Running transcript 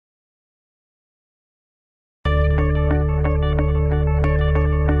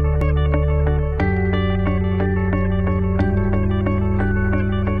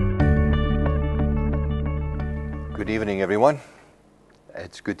evening, everyone.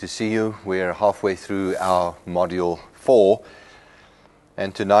 It's good to see you. We're halfway through our Module 4,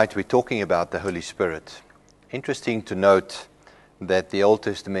 and tonight we're talking about the Holy Spirit. Interesting to note that the Old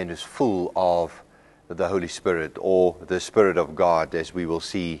Testament is full of the Holy Spirit, or the Spirit of God, as we will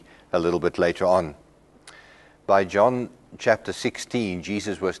see a little bit later on. By John chapter 16,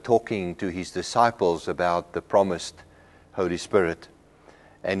 Jesus was talking to his disciples about the promised Holy Spirit,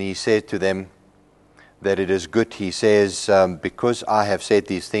 and he said to them that it is good. He says, because I have said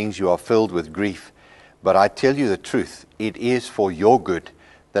these things, you are filled with grief. But I tell you the truth, it is for your good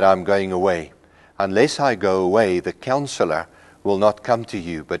that I'm going away. Unless I go away, the Counselor will not come to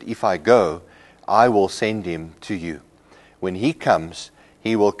you. But if I go, I will send him to you. When he comes,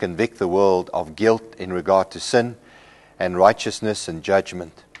 he will convict the world of guilt in regard to sin and righteousness and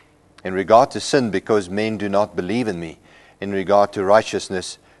judgment. In regard to sin, because men do not believe in me. In regard to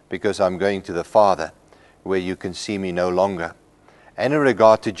righteousness, because I'm going to the Father, where you can see me no longer. And in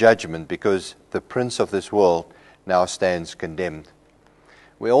regard to judgment, because the prince of this world now stands condemned.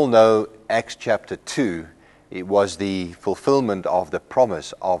 We all know Acts chapter 2, it was the fulfillment of the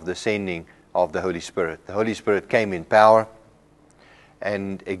promise of the sending of the Holy Spirit. The Holy Spirit came in power,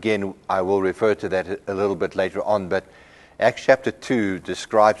 and again, I will refer to that a little bit later on, but Acts chapter 2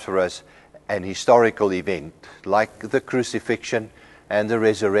 describes for us an historical event, like the crucifixion and the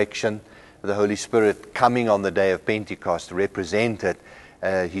resurrection. The Holy Spirit coming on the day of Pentecost represented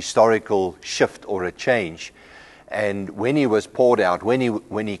a historical shift or a change. And when he was poured out, when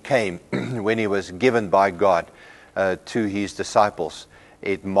he came, when he was given by God to his disciples,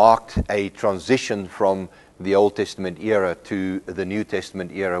 it marked a transition from the Old Testament era to the New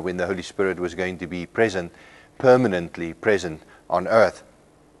Testament era, when the Holy Spirit was going to be present, permanently present on earth.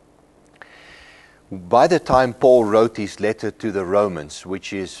 By the time Paul wrote his letter to the Romans,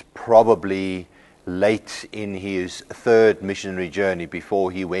 which is probably late in his third missionary journey before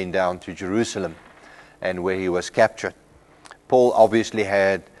he went down to Jerusalem and where he was captured, Paul obviously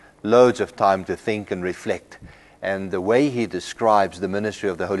had loads of time to think and reflect. And the way he describes the ministry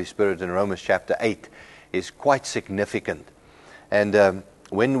of the Holy Spirit in Romans chapter 8 is quite significant. And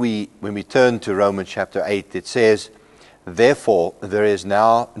when we turn to Romans chapter 8, it says, "Therefore there is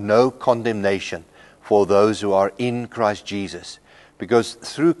now no condemnation for those who are in Christ Jesus, because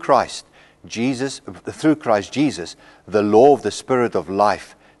through Christ Jesus, the law of the Spirit of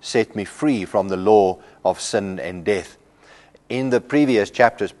life set me free from the law of sin and death." In the previous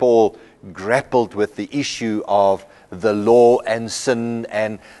chapters, Paul grappled with the issue of the law and sin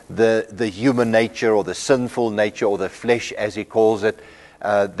and the human nature, or the sinful nature, or the flesh, as he calls it,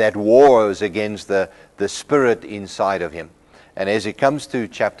 that wars against the spirit inside of him. And as he comes to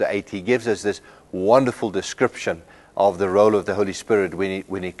chapter 8, he gives us this wonderful description of the role of the Holy Spirit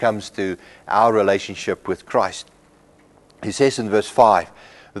when it comes to our relationship with Christ. He says in verse 5,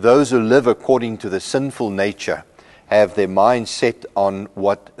 "Those who live according to the sinful nature have their mind set on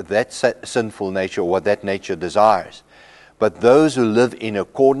what that sinful nature, or what that nature desires. But those who live in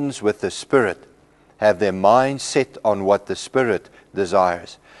accordance with the Spirit have their mind set on what the Spirit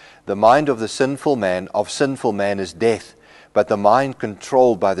desires. The mind of the sinful man is death, but the mind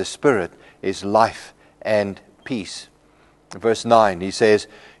controlled by the Spirit is life and peace." Verse 9, he says,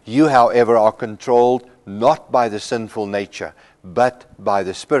 "You, however, are controlled not by the sinful nature, but by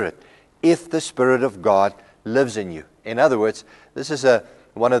the Spirit, if the Spirit of God lives in you." In other words, this is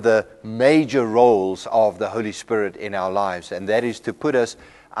one of the major roles of the Holy Spirit in our lives, and that is to put us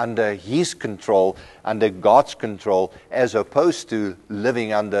under His control, under God's control, as opposed to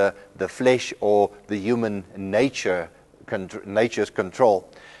living under the flesh or the human nature's control.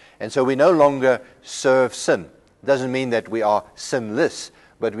 And so we no longer serve sin. Doesn't mean that we are sinless,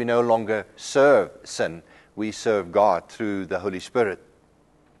 but we no longer serve sin. We serve God through the Holy Spirit.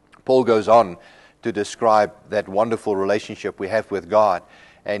 Paul goes on to describe that wonderful relationship we have with God.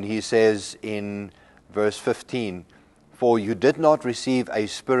 And he says in verse 15, "For you did not receive a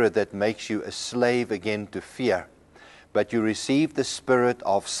spirit that makes you a slave again to fear, but you received the spirit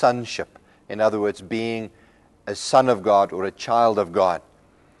of sonship." In other words, being a son of God or a child of God.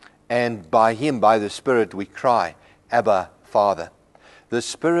 "And by Him, by the Spirit, we cry, Abba, Father." The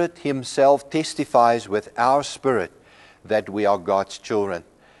Spirit Himself testifies with our spirit that we are God's children.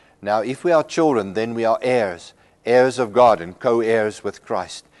 Now, if we are children, then we are heirs, heirs of God and co-heirs with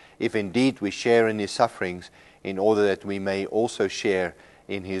Christ, if indeed we share in His sufferings, in order that we may also share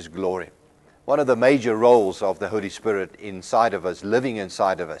in His glory. One of the major roles of the Holy Spirit inside of us, living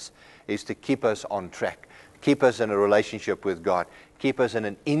inside of us, is to keep us on track, keep us in a relationship with God, keep us in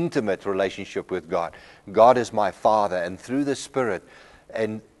an intimate relationship with God. God is my Father, and through the Spirit,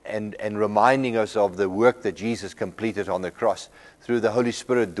 and and reminding us of the work that Jesus completed on the cross. Through the Holy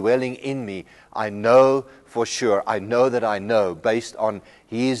Spirit dwelling in me, I know for sure, I know that I know, based on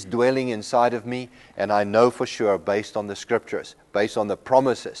His dwelling inside of me, and I know for sure, based on the Scriptures, based on the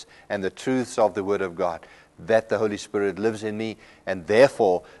promises and the truths of the Word of God, that the Holy Spirit lives in me, and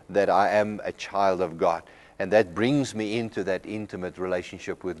therefore that I am a child of God. And that brings me into that intimate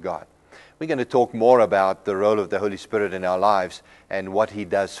relationship with God. We're going to talk more about the role of the Holy Spirit in our lives and what He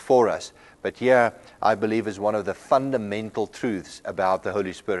does for us. But here, I believe, is one of the fundamental truths about the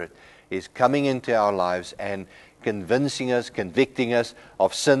Holy Spirit, is coming into our lives and convincing us, convicting us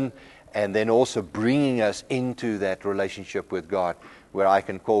of sin, and then also bringing us into that relationship with God, where I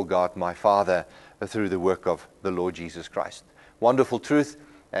can call God my Father through the work of the Lord Jesus Christ. Wonderful truth,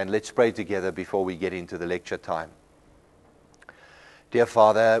 and let's pray together before we get into the lecture time. Dear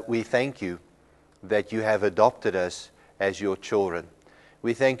Father, we thank You that You have adopted us as Your children.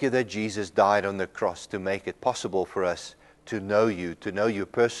 We thank You that Jesus died on the cross to make it possible for us to know You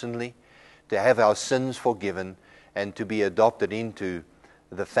personally, to have our sins forgiven, and to be adopted into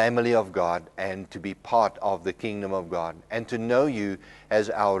the family of God, and to be part of the kingdom of God, and to know You as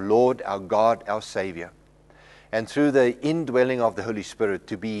our Lord, our God, our Savior. And through the indwelling of the Holy Spirit,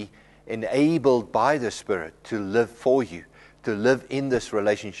 to be enabled by the Spirit to live for You, to live in this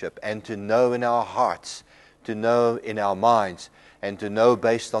relationship, and to know in our hearts, to know in our minds, and to know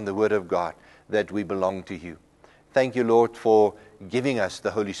based on the Word of God that we belong to You. Thank You, Lord, for giving us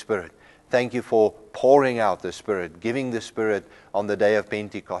the Holy Spirit. Thank You for pouring out the Spirit, giving the Spirit on the day of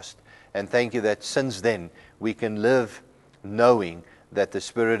Pentecost. And thank You that since then we can live knowing that the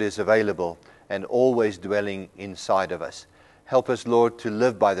Spirit is available and always dwelling inside of us. Help us, Lord, to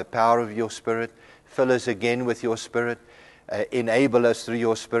live by the power of Your Spirit. Fill us again with Your Spirit. Enable us through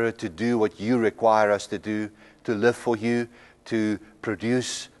Your Spirit to do what You require us to do, to live for You, to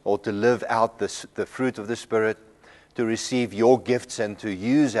produce or to live out the fruit of the Spirit, to receive Your gifts and to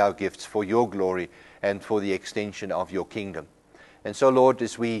use our gifts for Your glory and for the extension of Your kingdom. And so, Lord,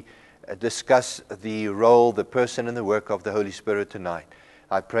 as we discuss the role, the person, and the work of the Holy Spirit tonight,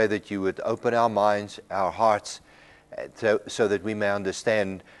 I pray that You would open our minds, our hearts, so that we may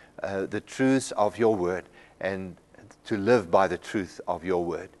understand the truths of Your Word and to live by the truth of Your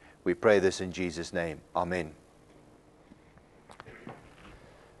Word. We pray this in Jesus' name. Amen.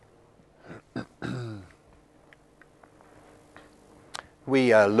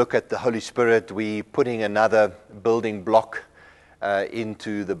 We look at the Holy Spirit, we putting another building block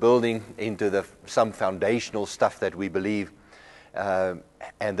into the building, into some foundational stuff that we believe.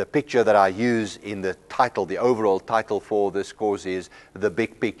 And the picture that I use in the title, the overall title for this course, is The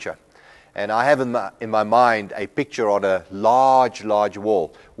Big Picture. And I have in my mind a picture on a large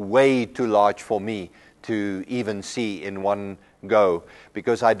wall, way too large for me to even see in one go,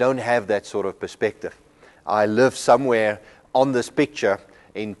 because I don't have that sort of perspective. I live somewhere on this picture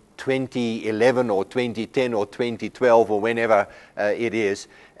in 2011 or 2010 or 2012 or whenever it is,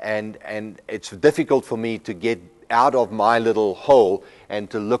 and it's difficult for me to get out of my little hole and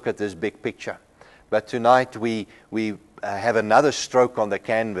to look at this big picture. But tonight we have another stroke on the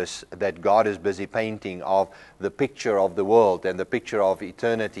canvas that God is busy painting of the picture of the world and the picture of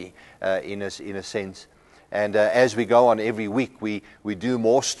eternity in a sense. And as we go on every week, we do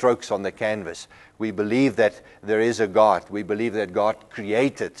more strokes on the canvas. We believe that there is a God. We believe that God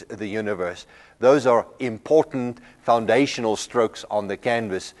created the universe. Those are important foundational strokes on the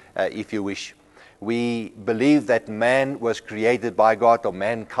canvas, if you wish. We believe that man was created by God, or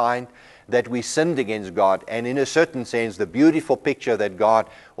mankind, that we sinned against God. And in a certain sense, the beautiful picture that God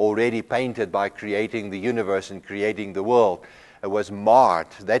already painted by creating the universe and creating the world was marred.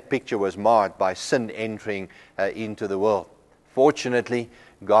 That picture was marred by sin entering into the world. Fortunately,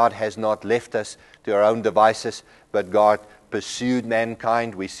 God has not left us to our own devices, but God pursued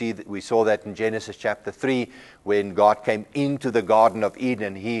mankind. We saw that in Genesis chapter 3, when God came into the Garden of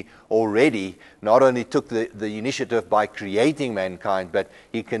Eden. He already not only took the initiative by creating mankind, but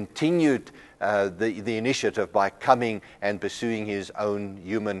He continued the initiative by coming and pursuing His own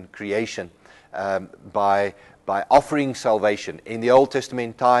human creation by offering salvation. In the Old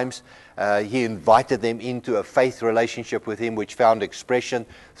Testament times, He invited them into a faith relationship with Him, which found expression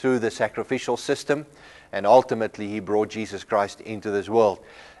through the sacrificial system. And ultimately, He brought Jesus Christ into this world.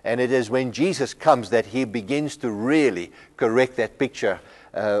 And it is when Jesus comes that He begins to really correct that picture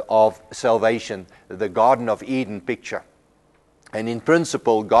of salvation, the Garden of Eden picture. And in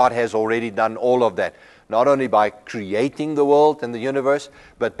principle, God has already done all of that, not only by creating the world and the universe,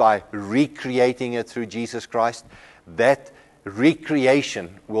 but by recreating it through Jesus Christ. That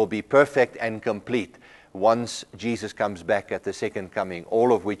recreation will be perfect and complete once Jesus comes back at the second coming,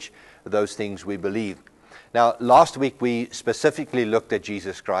 all of which, those things we believe. Now, last week we specifically looked at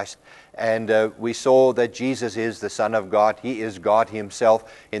Jesus Christ, and we saw that Jesus is the Son of God. He is God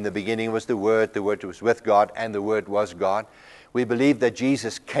himself. In the beginning was the Word was with God, and the Word was God. We believe that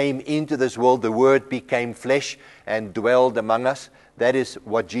Jesus came into this world, the Word became flesh and dwelled among us. That is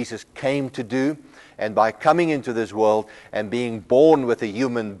what Jesus came to do. And by coming into this world and being born with a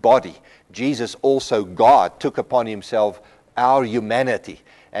human body, Jesus also, God, took upon himself our humanity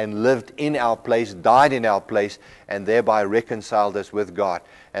and lived in our place, died in our place, and thereby reconciled us with God.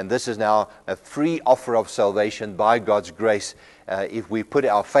 And this is now a free offer of salvation by God's grace. If we put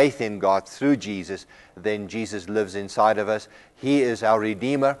our faith in God through Jesus, then Jesus lives inside of us. He is our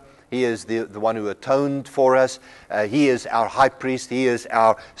Redeemer. He is the one who atoned for us. He is our high priest. He is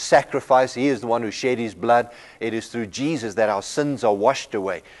our sacrifice. He is the one who shed his blood. It is through Jesus that our sins are washed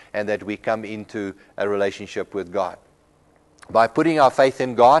away and that we come into a relationship with God. By putting our faith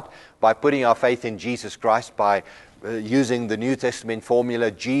in God, by putting our faith in Jesus Christ, by using the New Testament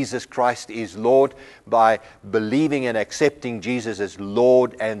formula, Jesus Christ is Lord, by believing and accepting Jesus as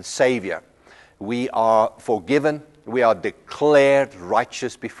Lord and Savior, we are forgiven. We are declared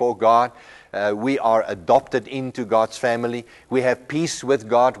righteous before God. We are adopted into God's family. We have peace with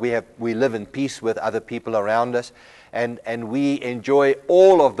God. We live in peace with other people around us. And we enjoy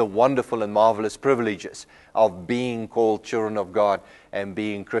all of the wonderful and marvelous privileges of being called children of God and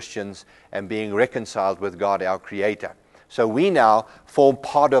being Christians and being reconciled with God, our Creator. So we now form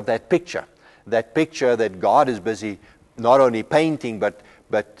part of that picture that God is busy not only painting but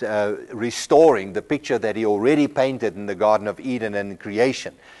restoring the picture that he already painted in the Garden of Eden and in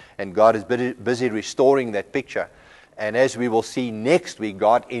creation. And God is busy restoring that picture. And as we will see next week,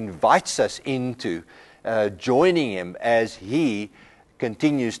 God invites us into joining him as he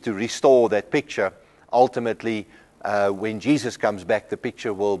continues to restore that picture. Ultimately, when Jesus comes back, the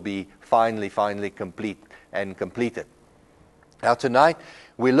picture will be finally complete and completed. Now tonight,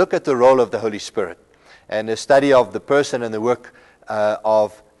 we look at the role of the Holy Spirit and a study of the person and the work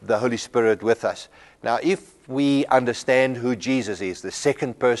of the Holy Spirit with us. Now, if we understand who Jesus is, the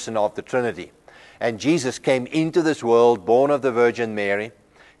second person of the Trinity, and Jesus came into this world, born of the Virgin Mary,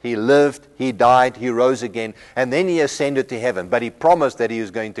 he lived, he died, he rose again, and then he ascended to heaven, but he promised that he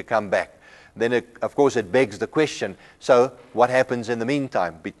was going to come back. Then, of course, it begs the question, so what happens in the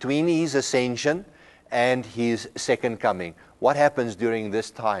meantime? Between his ascension and his second coming, what happens during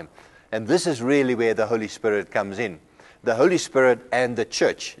this time? And this is really where the Holy Spirit comes in. The Holy Spirit and the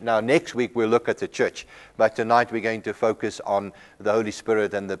church. Now, next week we'll look at the church, but tonight we're going to focus on the Holy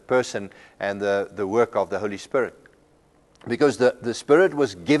Spirit and the person and the work of the Holy Spirit. Because the Spirit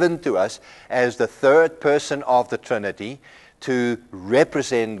was given to us as the third person of the Trinity to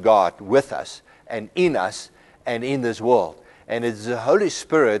represent God with us and in this world. And it's the Holy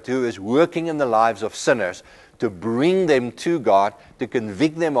Spirit who is working in the lives of sinners to bring them to God, to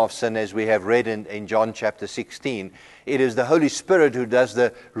convict them of sin, as we have read in John chapter 16. It is the Holy Spirit who does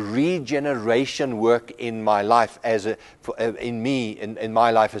the regeneration work in my life, in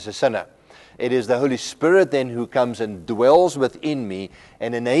my life as a sinner. It is the Holy Spirit then who comes and dwells within me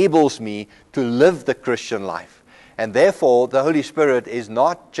and enables me to live the Christian life. And therefore, the Holy Spirit is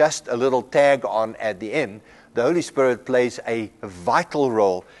not just a little tag on at the end. The Holy Spirit plays a vital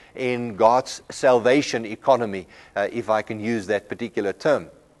role in God's salvation economy, if I can use that particular term.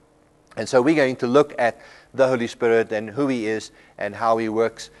 And so we're going to look at the Holy Spirit and who he is and how he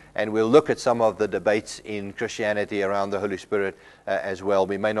works, and we'll look at some of the debates in Christianity around the Holy Spirit as well.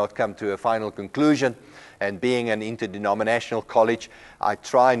 We may not come to a final conclusion, and being an interdenominational college, I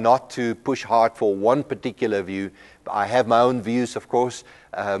try not to push hard for one particular view. I have my own views, of course,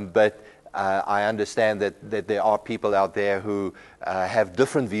 but I understand that there are people out there who have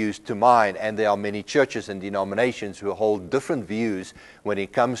different views to mine, and there are many churches and denominations who hold different views when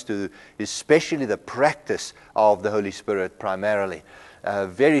it comes to especially the practice of the Holy Spirit primarily.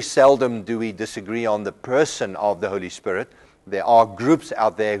 Very seldom do we disagree on the person of the Holy Spirit. There are groups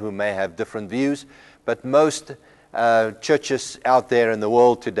out there who may have different views, but most churches out there in the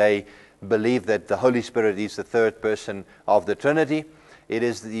world today believe that the Holy Spirit is the third person of the Trinity. It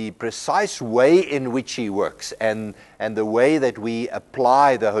is the precise way in which he works and the way that we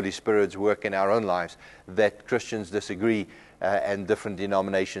apply the Holy Spirit's work in our own lives that Christians disagree and different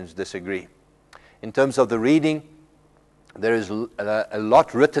denominations disagree. In terms of the reading, there is a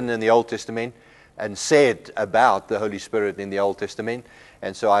lot written in the Old Testament and said about the Holy Spirit in the Old Testament.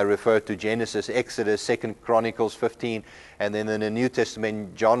 And so I refer to Genesis, Exodus, 2 Chronicles 15, and then in the New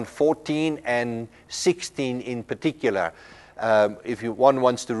Testament, John 14 and 16 in particular. If one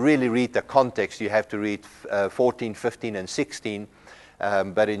wants to really read the context, you have to read 14, 15, and 16.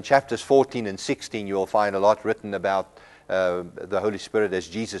 But in chapters 14 and 16, you will find a lot written about the Holy Spirit as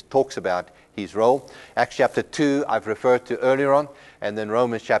Jesus talks about his role. Acts chapter 2, I've referred to earlier on, and then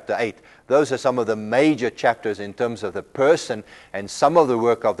Romans chapter 8. Those are some of the major chapters in terms of the person and some of the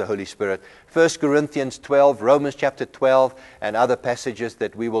work of the Holy Spirit. 1 Corinthians 12, Romans chapter 12, and other passages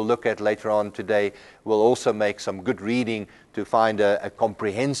that we will look at later on today will also make some good reading to find a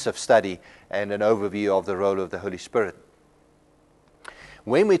comprehensive study and an overview of the role of the Holy Spirit.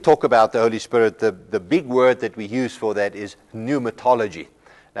 When we talk about the Holy Spirit, the big word that we use for that is pneumatology.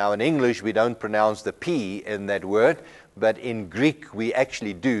 Now, in English, we don't pronounce the P in that word, but in Greek, we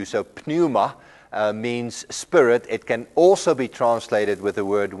actually do. So, pneuma means spirit. It can also be translated with the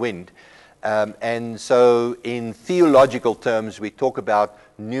word wind. And so, in theological terms, we talk about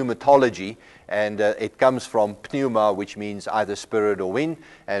pneumatology, and it comes from pneuma, which means either spirit or wind.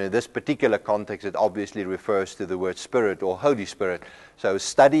 And in this particular context, it obviously refers to the word spirit or Holy Spirit. So,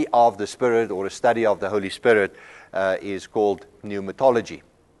 study of the Spirit or a study of the Holy Spirit is called pneumatology.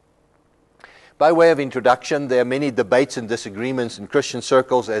 By way of introduction, there are many debates and disagreements in Christian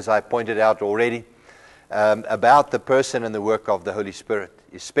circles, as I pointed out already, about the person and the work of the Holy Spirit,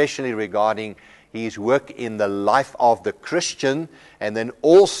 especially regarding his work in the life of the Christian, and then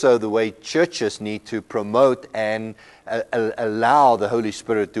also the way churches need to promote and allow the Holy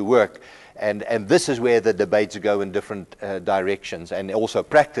Spirit to work. And this is where the debates go in different directions, and also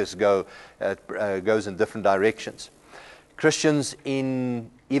practice goes in different directions. Christians in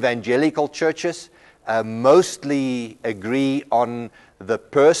evangelical churches mostly agree on the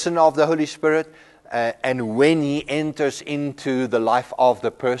person of the Holy Spirit and when he enters into the life of the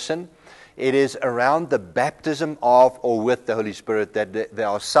person. It is around the baptism of or with the Holy Spirit that there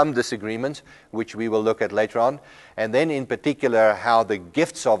are some disagreements, which we will look at later on. And then in particular, how the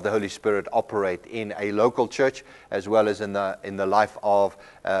gifts of the Holy Spirit operate in a local church as well as in the life of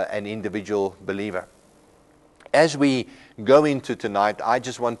an individual believer. As we go into tonight, I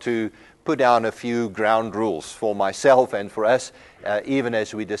just want to put down a few ground rules for myself and for us, even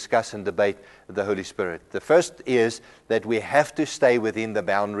as we discuss and debate the Holy Spirit. The first is that we have to stay within the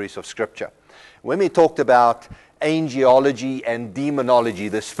boundaries of Scripture. When we talked about angelology and demonology,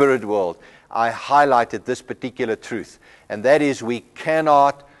 the spirit world, I highlighted this particular truth, and that is we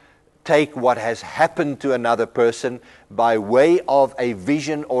cannot take what has happened to another person by way of a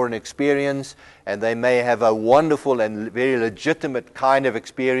vision or an experience, and they may have a wonderful and very legitimate kind of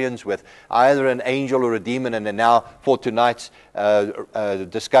experience with either an angel or a demon, and then now for tonight's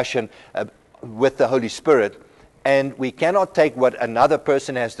discussion with the Holy Spirit. And we cannot take what another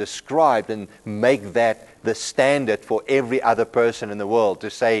person has described and make that the standard for every other person in the world,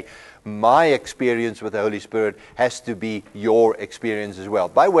 to say, my experience with the Holy Spirit has to be your experience as well.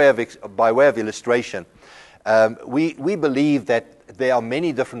 By way of illustration, we believe that there are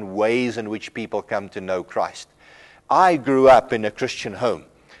many different ways in which people come to know Christ. I grew up in a Christian home.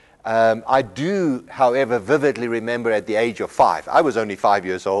 I do, however, vividly remember at the age of 5. I was only 5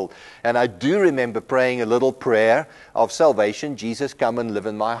 years old. And I do remember praying a little prayer of salvation, Jesus, come and live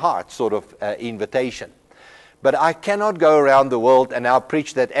in my heart, sort of invitation. But I cannot go around the world and now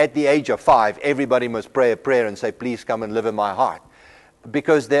preach that at the age of 5, everybody must pray a prayer and say, please come and live in my heart.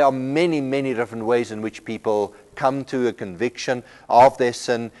 Because there are many, many different ways in which people come to a conviction of their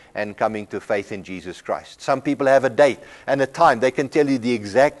sin and coming to faith in Jesus Christ. Some people have a date and a time. They can tell you the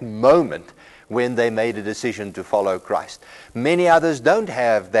exact moment when they made a decision to follow Christ. Many others don't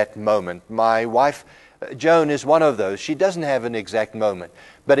have that moment. My wife, Joan, is one of those. She doesn't have an exact moment.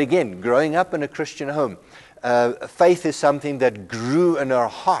 But again, growing up in a Christian home, faith is something that grew in her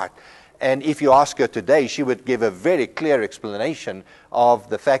heart. And if you ask her today, she would give a very clear explanation of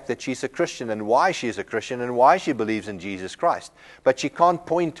the fact that she's a Christian and why she's a Christian and why she believes in Jesus Christ. But she can't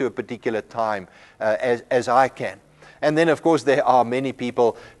point to a particular time as I can. And then, of course, there are many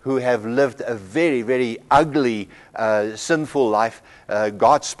people who have lived a very, very ugly, sinful life.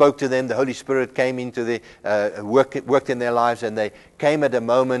 God spoke to them. The Holy Spirit came into the worked in their lives, and they came at a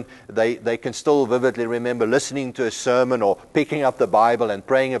moment. They can still vividly remember listening to a sermon or picking up the Bible and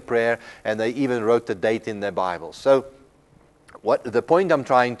praying a prayer, and they even wrote the date in their Bibles. So the point I'm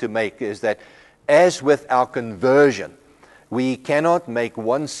trying to make is that as with our conversion, we cannot make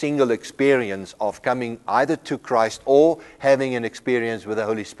one single experience of coming either to Christ or having an experience with the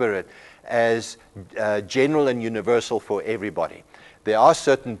Holy Spirit as general and universal for everybody. There are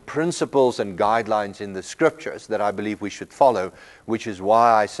certain principles and guidelines in the Scriptures that I believe we should follow, which is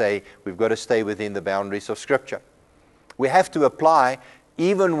why I say we've got to stay within the boundaries of Scripture. We have to apply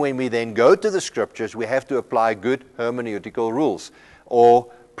even when we then go to the Scriptures, we have to apply good hermeneutical rules or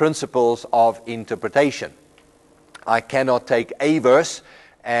principles of interpretation. I cannot take a verse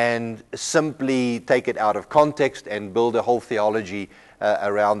and simply take it out of context and build a whole theology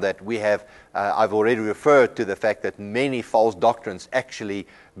around that. We have, I've already referred to the fact that many false doctrines actually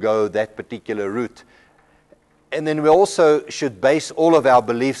go that particular route. And then we also should base all of our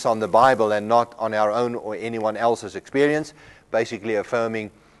beliefs on the Bible and not on our own or anyone else's experience, basically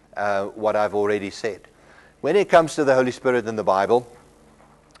affirming what I've already said. When it comes to the Holy Spirit in the Bible,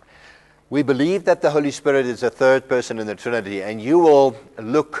 we believe that the Holy Spirit is a third person in the Trinity, and you will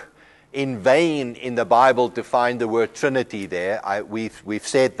look in vain in the Bible to find the word Trinity there. We've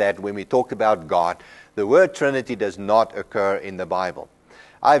said that when we talked about God, the word Trinity does not occur in the Bible.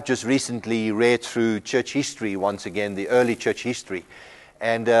 I've just recently read through church history once again, the early church history,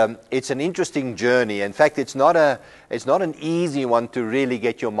 and it's an interesting journey. In fact, it's not an easy one to really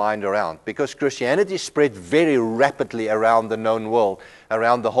get your mind around, because Christianity spread very rapidly around the known world,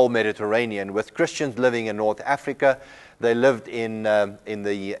 around the whole Mediterranean, with Christians living in North Africa. They lived in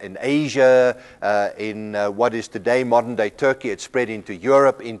Asia, in what is today modern-day Turkey. It spread into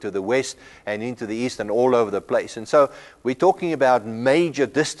Europe, into the West, and into the East, and all over the place. And so we're talking about major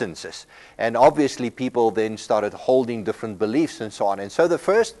distances. And obviously people then started holding different beliefs and so on. And so the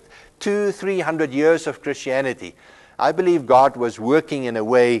first 200-300 years of Christianity, I believe God was working in a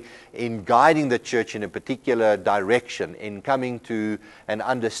way in guiding the church in a particular direction, in coming to an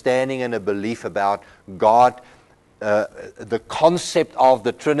understanding and a belief about God. The concept of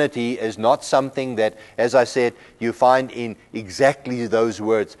the Trinity is not something that, as I said, you find in exactly those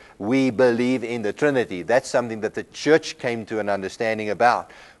words, we believe in the Trinity. That's something that the church came to an understanding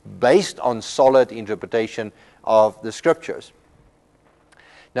about, based on solid interpretation of the Scriptures.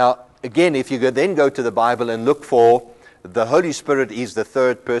 Now, again, if you then go to the Bible and look for the Holy Spirit is the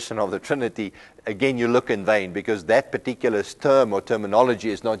third person of the Trinity, again, you look in vain, because that particular term or terminology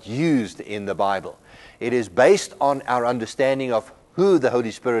is not used in the Bible. It is based on our understanding of who the Holy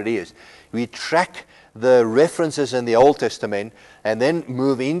Spirit is. We track the references in the Old Testament and then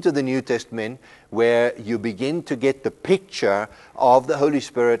move into the New Testament, where you begin to get the picture of the Holy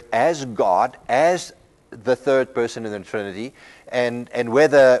Spirit as God, as the third person in the Trinity, and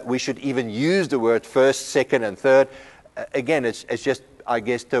whether we should even use the word first, second, and third. Again, it's just, I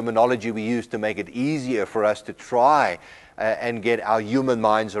guess, terminology we use to make it easier for us to try and get our human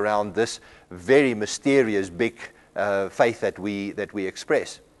minds around this very mysterious, big faith that we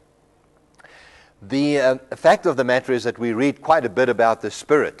express. The fact of the matter is that we read quite a bit about the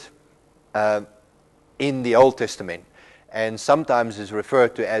Spirit in the Old Testament, and sometimes is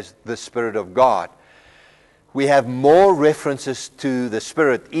referred to as the Spirit of God. We have more references to the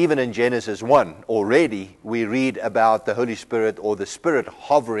Spirit, even in Genesis 1. Already we read about the Holy Spirit, or the Spirit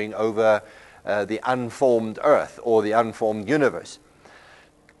hovering over the unformed earth or the unformed universe.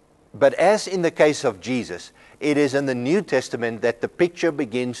 But as in the case of Jesus, it is in the New Testament that the picture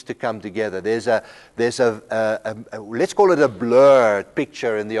begins to come together. There's a let's call it a blurred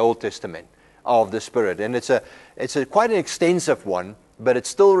picture in the Old Testament of the Spirit, and it's quite an extensive one, but it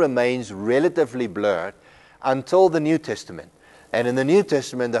still remains relatively blurred until the New Testament. And in the New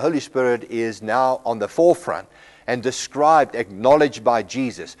Testament, the Holy Spirit is now on the forefront and described, acknowledged by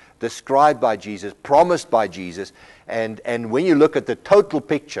Jesus, described by Jesus, promised by Jesus. And when you look at the total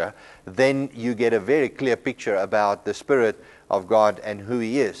picture, then you get a very clear picture about the Spirit of God and who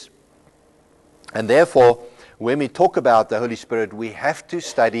He is. And therefore, when we talk about the Holy Spirit, we have to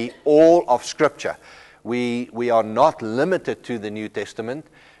study all of Scripture. We are not limited to the New Testament.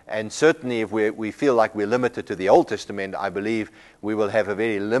 And certainly if we feel like we're limited to the Old Testament, I believe we will have a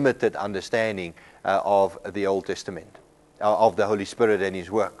very limited understanding of the Old Testament, of the Holy Spirit and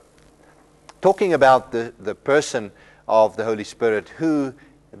His work. Talking about the person of the Holy Spirit, who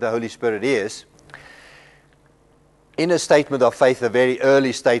the Holy Spirit is, in a statement of faith, a very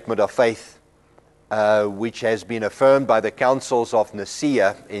early statement of faith, which has been affirmed by the councils of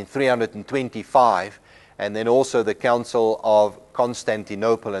Nicaea in 325, and then also the Council of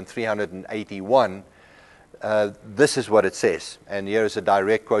Constantinople in 381, this is what it says. And here is a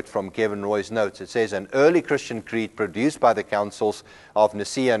direct quote from Kevin Roy's notes. It says, an early Christian creed produced by the councils of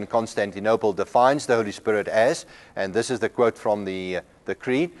Nicaea and Constantinople defines the Holy Spirit as, and this is the quote from the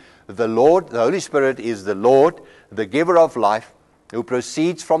creed, the Holy Spirit is the Lord, the giver of life, who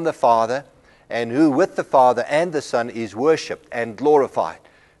proceeds from the Father, and who with the Father and the Son is worshipped and glorified,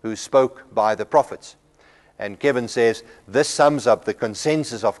 who spoke by the prophets. And Kevin says, this sums up the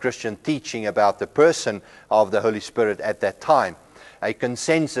consensus of Christian teaching about the person of the Holy Spirit at that time, a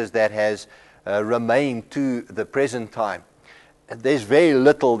consensus that has remained to the present time. there's very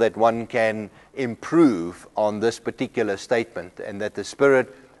little that one can improve on this particular statement, and that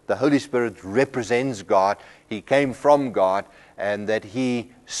the Holy Spirit represents God. He came from God, and that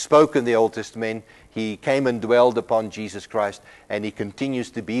He spoke in the Old Testament. He came and dwelled upon Jesus Christ, and He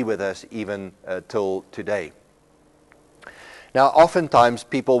continues to be with us even till today. Now, oftentimes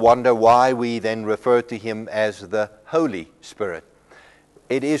people wonder why we then refer to Him as the Holy Spirit.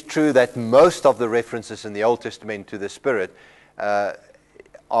 It is true that most of the references in the Old Testament to the Spirit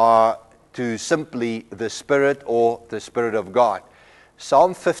are to simply the Spirit or the Spirit of God.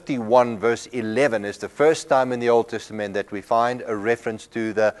 Psalm 51 verse 11 is the first time in the Old Testament that we find a reference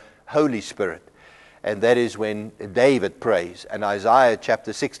to the Holy Spirit. And that is when David prays. And Isaiah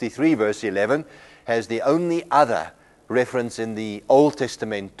chapter 63 verse 11 has the only other reference in the Old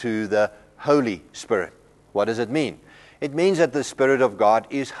Testament to the Holy Spirit. What does it mean? It means that the Spirit of God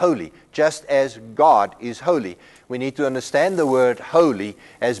is holy, just as God is holy. We need to understand the word holy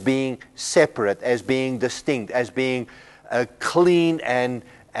as being separate, as being distinct, as being clean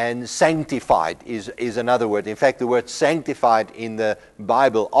and sanctified is another word. In fact, the word sanctified in the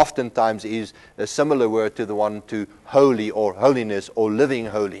Bible oftentimes is a similar word to the one to holy or holiness or living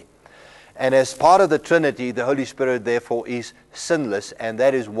holy. And as part of the Trinity, the Holy Spirit therefore is sinless, and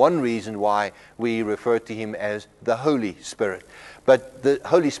that is one reason why we refer to Him as the Holy Spirit. But the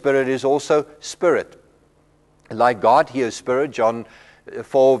Holy Spirit is also Spirit. Like God, He is Spirit. John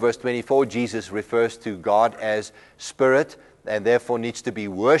 4 verse 24, Jesus refers to God as Spirit, and therefore needs to be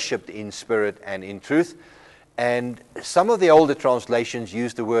worshipped in spirit and in truth. And some of the older translations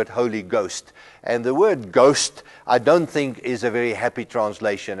use the word Holy Ghost. And the word ghost, I don't think, is a very happy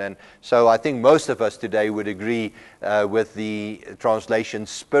translation. And so I think most of us today would agree with the translation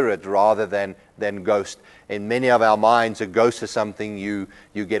spirit rather than ghost. In many of our minds, a ghost is something you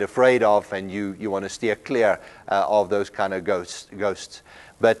get afraid of, and you want to steer clear of those kind of ghosts.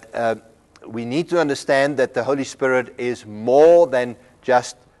 But we need to understand that the Holy Spirit is more than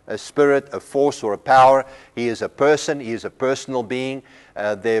just a spirit, a force, or a power. He is a person. He is a personal being.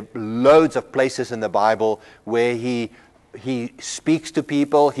 There are loads of places in the Bible where He speaks to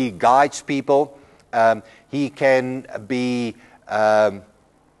people. He guides people. He can be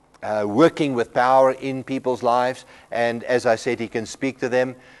working with power in people's lives. And as I said, He can speak to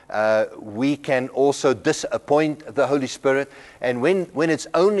them. We can also disappoint the Holy Spirit. And when it's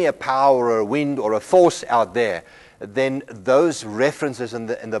only a power or a wind or a force out there, then those references in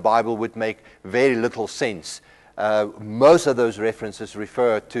the Bible would make very little sense. Most of those references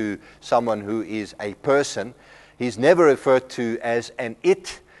refer to someone who is a person. He's never referred to as an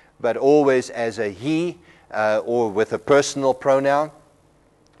it, but always as a he, or with a personal pronoun.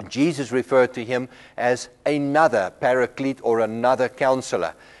 Jesus referred to Him as another paraclete or another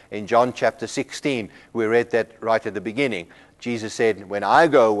counselor. In John chapter 16, we read that right at the beginning. Jesus said, "When I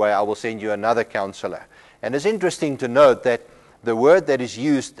go away, I will send you another counselor." And it's interesting to note that the word that is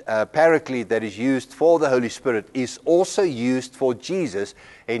used, paraclete, that is used for the Holy Spirit, is also used for Jesus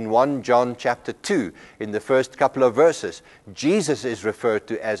in 1 John chapter 2, in the first couple of verses. Jesus is referred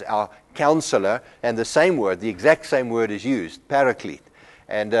to as our counselor, and the same word, the exact same word is used, paraclete.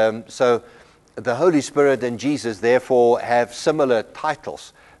 And so the Holy Spirit and Jesus therefore have similar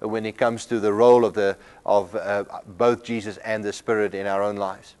titles when it comes to the role of both Jesus and the Spirit in our own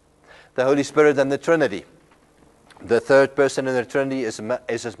lives. The Holy Spirit and the Trinity. The third person in the Trinity is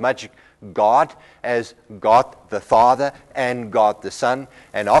as much God as God the Father and God the Son,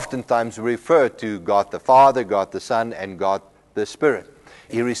 and oftentimes we refer to God the Father, God the Son, and God the Spirit.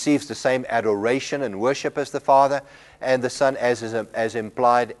 He receives the same adoration and worship as the Father and the Son, as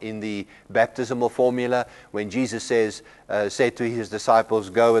implied in the baptismal formula when Jesus said to His disciples,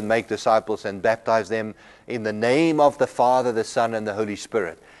 "Go and make disciples and baptize them in the name of the Father, the Son, and the Holy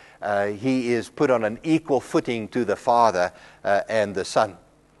Spirit." He is put on an equal footing to the Father and the Son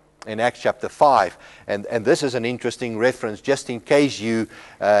in Acts chapter 5. And this is an interesting reference, just in case you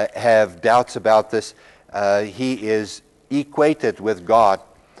have doubts about this. He is equated with God.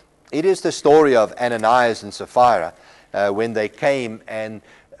 It is the story of Ananias and Sapphira when they came and,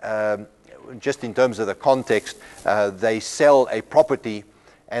 just in terms of the context, they sell a property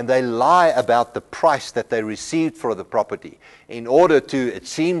and they lie about the price that they received for the property in order to, it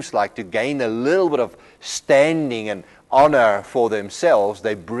seems like, to gain a little bit of standing and honor for themselves.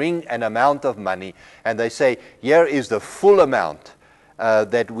 They bring an amount of money and they say, "Here is the full amount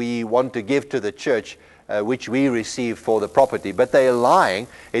that we want to give to the church, which we receive for the property." But they are lying.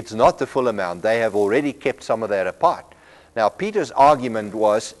 It's not the full amount. They have already kept some of that apart. Now, Peter's argument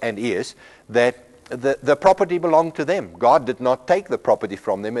was and is that the property belonged to them. God did not take the property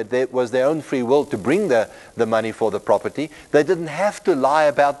from them. It was their own free will to bring the money for the property. They didn't have to lie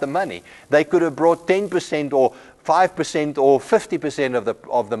about the money. They could have brought 10% or 5% or 50%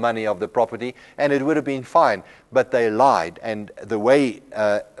 of the money of the property, and it would have been fine. But they lied. And the way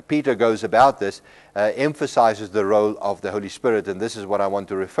Peter goes about this emphasizes the role of the Holy Spirit, and this is what I want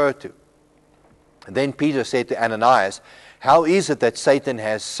to refer to. And then Peter said to Ananias, "How is it that Satan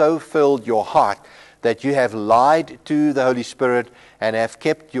has so filled your heart that you have lied to the Holy Spirit and have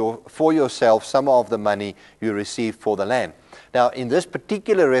kept for yourself some of the money you received for the land?" Now, in this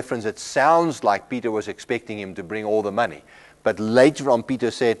particular reference, it sounds like Peter was expecting him to bring all the money. But later on,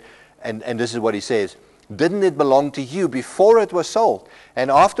 Peter said, and this is what he says, "Didn't it belong to you before it was sold? And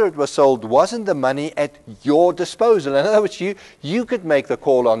after it was sold, wasn't the money at your disposal?" In other words, you could make the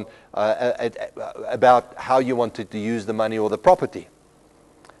call on about how you wanted to use the money or the property.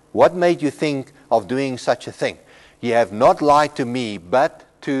 What made you think of doing such a thing? You have not lied to me, but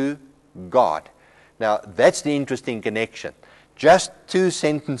to God. Now, that's the interesting connection. Just 2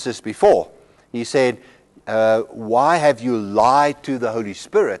 sentences before, he said, "Why have you lied to the Holy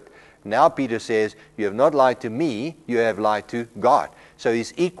Spirit?" Now Peter says, "You have not lied to me, you have lied to God." So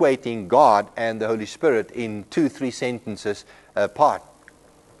he's equating God and the Holy Spirit in 2-3 sentences apart.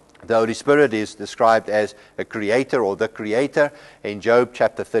 The Holy Spirit is described as a creator or the creator in Job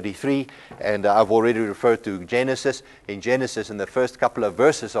chapter 33, and I've already referred to Genesis. In Genesis, in the first couple of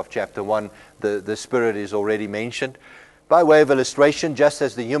verses of chapter 1, the Spirit is already mentioned. By way of illustration, just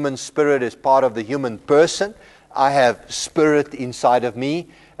as the human spirit is part of the human person, I have spirit inside of me.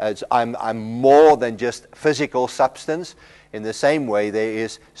 I'm more than just physical substance. In the same way, there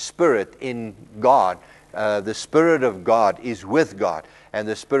is spirit in God. The Spirit of God is with God, and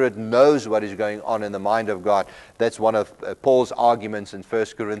the Spirit knows what is going on in the mind of God. That's one of Paul's arguments in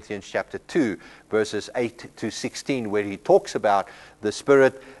 1 Corinthians chapter 2, verses 8 to 16, where he talks about the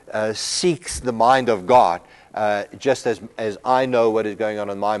Spirit seeks the mind of God. Just as I know what is going on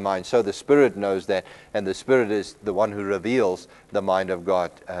in my mind, so the Spirit knows that, and the Spirit is the one who reveals the mind of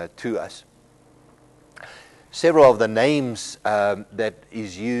God to us. Several of the names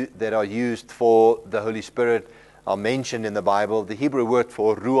that are used for the Holy Spirit are mentioned in the Bible. The Hebrew word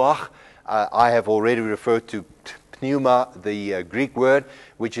for ruach, I have already referred to pneuma, the Greek word,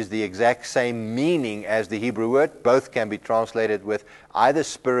 which is the exact same meaning as the Hebrew word. Both can be translated with either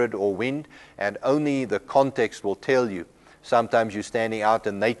spirit or wind, and only the context will tell you. Sometimes you're standing out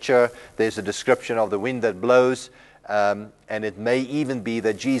in nature, there's a description of the wind that blows, and it may even be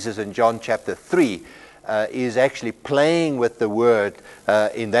that Jesus in John chapter 3 is actually playing with the word,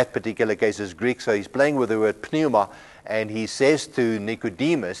 in that particular case is Greek, so he's playing with the word pneuma, and he says to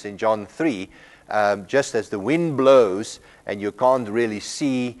Nicodemus in John 3, just as the wind blows and you can't really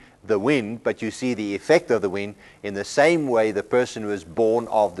see the wind, but you see the effect of the wind, in the same way the person who is born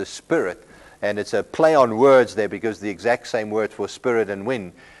of the Spirit, and it's a play on words there because the exact same word for spirit and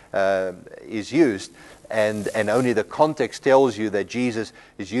wind is used, and only the context tells you that Jesus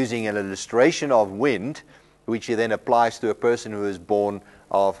is using an illustration of wind, which he then applies to a person who is born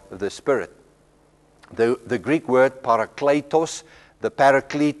of the Spirit. The Greek word parakletos, the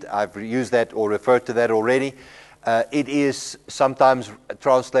paraclete, I've used that or referred to that already. It is sometimes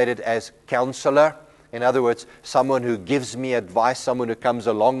translated as counselor. In other words, someone who gives me advice, someone who comes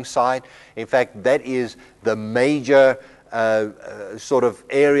alongside. In fact, that is the major sort of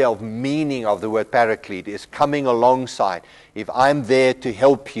area of meaning of the word paraclete, is coming alongside. If I'm there to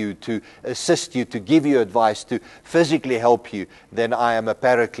help you, to assist you, to give you advice, to physically help you, then I am a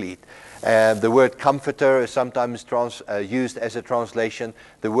paraclete. The word comforter is sometimes used as a translation.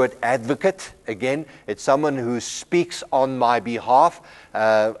 The word advocate, again, it's someone who speaks on my behalf.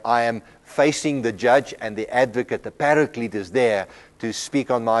 I am facing the judge, and the advocate, the paraclete, is there to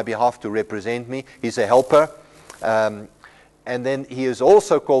speak on my behalf, to represent me. He's a helper. And then he is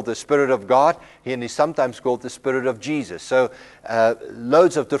also called the Spirit of God, and he's sometimes called the Spirit of Jesus. So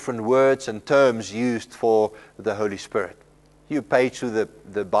loads of different words and terms used for the Holy Spirit. You page through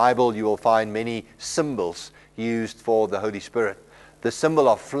the Bible, you will find many symbols used for the Holy Spirit. The symbol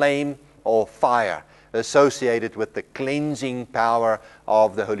of flame or fire associated with the cleansing power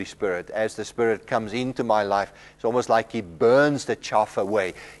of the Holy Spirit. As the Spirit comes into my life, it's almost like He burns the chaff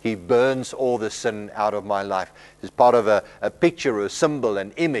away. He burns all the sin out of my life. It's part of a picture, a symbol,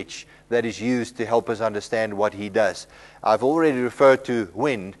 an image that is used to help us understand what He does. I've already referred to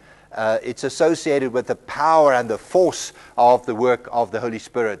wind. It's associated with the power and the force of the work of the Holy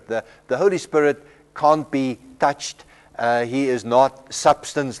Spirit. The Holy Spirit can't be touched. He is not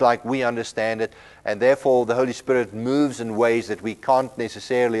substance like we understand it, and therefore the Holy Spirit moves in ways that we can't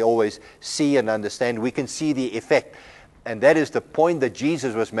necessarily always see and understand. We can see the effect, and that is the point that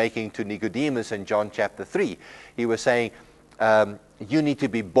Jesus was making to Nicodemus in John chapter 3. He was saying, you need to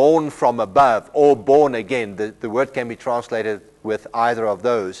be born from above or born again. The word can be translated with either of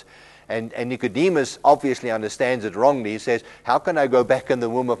those. And Nicodemus obviously understands it wrongly. He says, how can I go back in the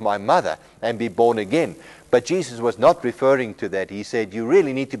womb of my mother and be born again? But Jesus was not referring to that. He said, you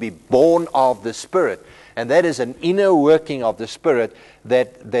really need to be born of the Spirit. And that is an inner working of the Spirit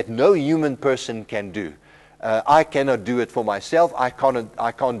that no human person can do. I cannot do it for myself. I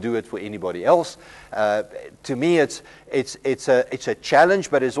can't do it for anybody else. To me, it's a challenge,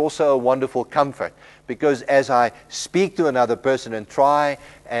 but it's also a wonderful comfort. Because as I speak to another person and try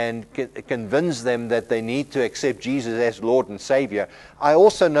and convince them that they need to accept Jesus as Lord and Savior, I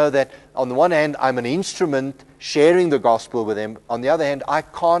also know that on the one hand, I'm an instrument sharing the gospel with them. On the other hand, I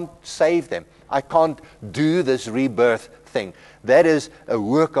can't save them. I can't do this rebirth thing. That is a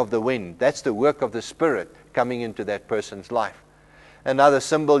work of the wind. That's the work of the Spirit coming into that person's life. Another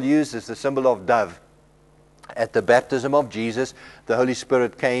symbol used is the symbol of dove. At the baptism of Jesus, the Holy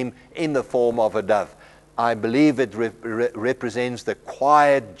Spirit came in the form of a dove. I believe it represents the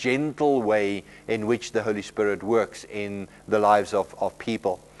quiet, gentle way in which the Holy Spirit works in the lives of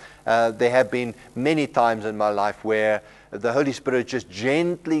people. There have been many times in my life where the Holy Spirit just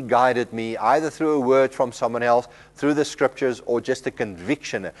gently guided me, either through a word from someone else, through the Scriptures, or just a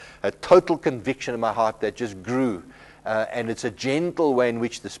conviction, a total conviction in my heart that just grew. And it's a gentle way in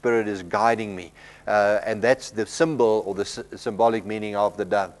which the Spirit is guiding me. And that's the symbol or the symbolic meaning of the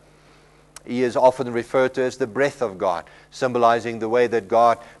dove. He is often referred to as the breath of God, symbolizing the way that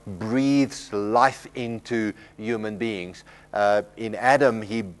God breathes life into human beings. In Adam,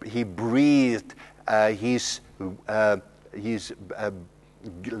 he breathed his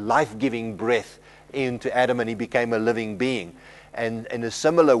life-giving breath into Adam, and he became a living being. And in a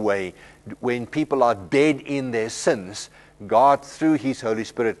similar way, when people are dead in their sins, God, through His Holy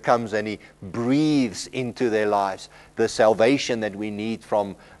Spirit, comes and He breathes into their lives the salvation that we need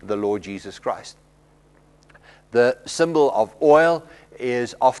from the Lord Jesus Christ. The symbol of oil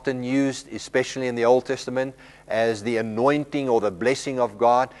is often used, especially in the Old Testament, as the anointing or the blessing of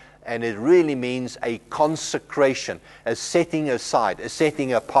God. And it really means a consecration, a setting aside, a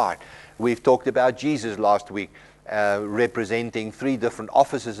setting apart. We've talked about Jesus last week, representing three different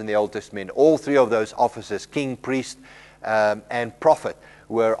offices in the Old Testament. All three of those offices, king, priest, and prophet,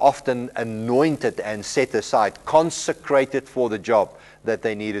 were often anointed and set aside, consecrated for the job that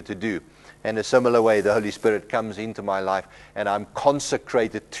they needed to do. In a similar way, the Holy Spirit comes into my life, and I'm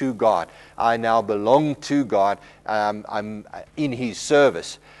consecrated to God. I now belong to God. I'm in His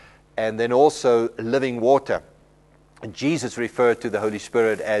service. And then also living water. Jesus referred to the Holy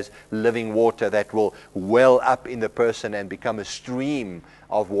Spirit as living water that will well up in the person and become a stream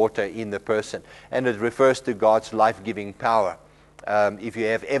of water in the person. And it refers to God's life-giving power. If you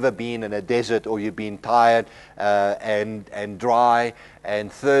have ever been in a desert, or you've been tired and dry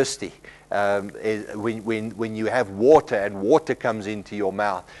and thirsty, when you have water and water comes into your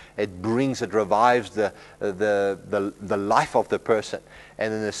mouth, it revives the life of the person.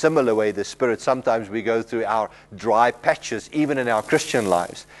 And in a similar way, the Spirit, sometimes we go through our dry patches, even in our Christian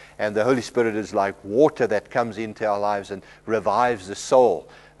lives. And the Holy Spirit is like water that comes into our lives and revives the soul,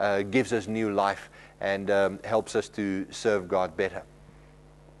 gives us new life, and helps us to serve God better.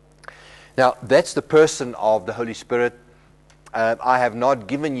 Now, that's the person of the Holy Spirit. I have not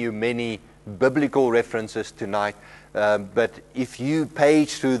given you many biblical references tonight, but if you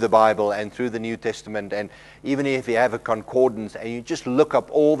page through the Bible and through the New Testament, and even if you have a concordance and you just look up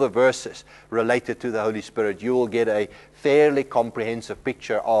all the verses related to the Holy Spirit, you will get a fairly comprehensive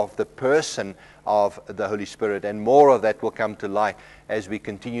picture of the person of the Holy Spirit, and more of that will come to light as we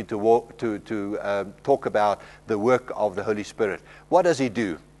continue to talk about the work of the Holy Spirit. What does He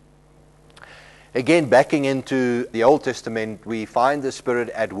do? Again, backing into the Old Testament, we find the Spirit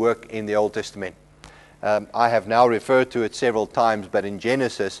at work in the Old Testament. I have now referred to it several times, but in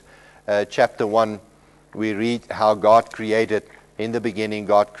Genesis chapter 1, we read how God created, in the beginning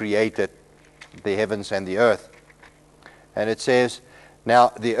God created the heavens and the earth. And it says,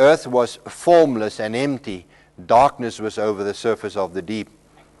 now the earth was formless and empty, darkness was over the surface of the deep,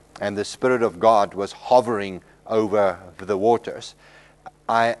 and the Spirit of God was hovering over the waters.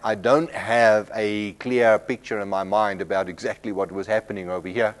 I don't have a clear picture in my mind about exactly what was happening over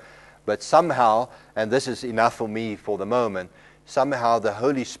here, but somehow, and this is enough for me for the moment, somehow the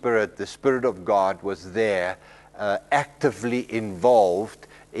Holy Spirit, the Spirit of God, was there, actively involved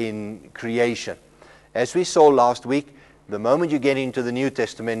in creation. As we saw last week, The moment you get into the New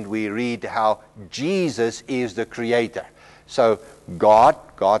Testament, we read how Jesus is the creator. So God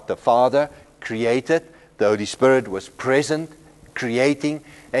the Father, created. The Holy Spirit was present, creating,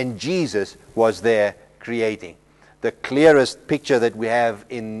 and Jesus was there creating. The clearest picture that we have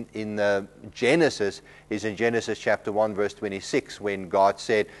in Genesis is in Genesis chapter 1, verse 26, when God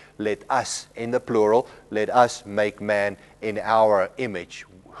said, let us, in the plural, let us make man in our image.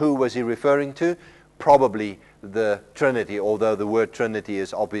 Who was he referring to? Probably the Trinity, although the word Trinity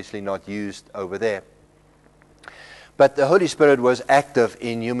is obviously not used over there. But the Holy Spirit was active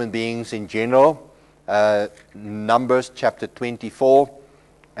in human beings in general. Numbers chapter 24,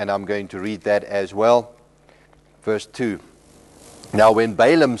 and I'm going to read that as well. Verse 2. Now when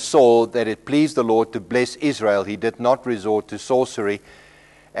Balaam saw that it pleased the Lord to bless Israel, he did not resort to sorcery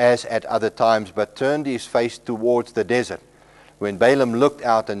as at other times, but turned his face towards the desert. When Balaam looked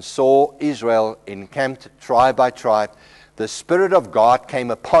out and saw Israel encamped tribe by tribe, the Spirit of God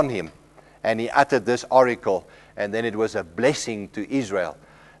came upon him, and he uttered this oracle, and then it was a blessing to Israel.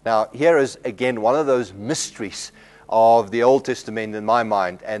 Now here is again one of those mysteries of the Old Testament in my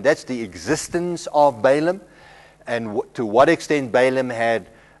mind, and that's the existence of Balaam, and to what extent Balaam had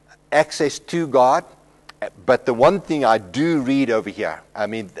access to God. But the one thing I do read over here, I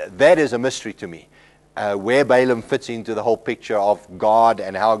mean, that is a mystery to me, where Balaam fits into the whole picture of God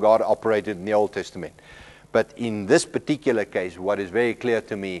and how God operated in the Old Testament. But in this particular case, what is very clear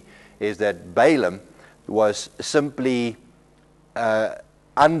to me is that Balaam was simply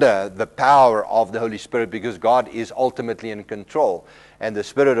under the power of the Holy Spirit, because God is ultimately in control. And the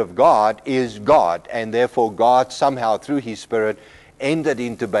Spirit of God is God, and therefore God somehow through His Spirit entered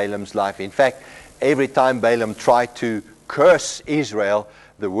into Balaam's life. In fact, every time Balaam tried to curse Israel,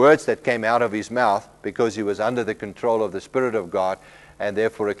 the words that came out of his mouth, because he was under the control of the Spirit of God and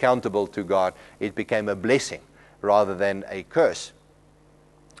therefore accountable to God, it became a blessing rather than a curse.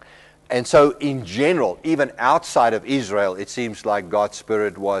 And so in general, even outside of Israel, it seems like God's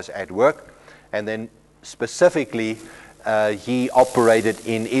Spirit was at work. And then specifically, He operated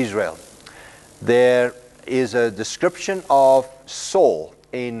in Israel. There is a description of Saul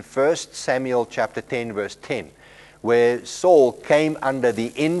in 1 Samuel chapter 10, verse 10, where Saul came under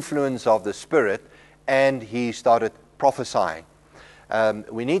the influence of the Spirit and he started prophesying.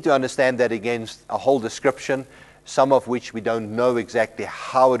 We need to understand that against a whole description, some of which we don't know exactly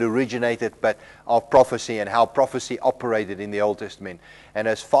how it originated, but of prophecy and how prophecy operated in the Old Testament. And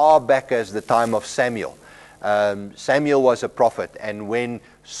as far back as the time of Samuel, Samuel was a prophet, and when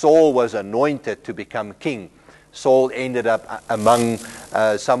Saul was anointed to become king, Saul ended up among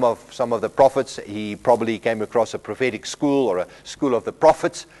some of the prophets. He probably came across a prophetic school or a school of the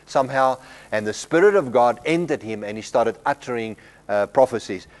prophets somehow, and the Spirit of God entered him and he started uttering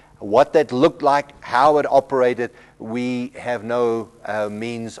prophecies. What that looked like, how it operated, we have no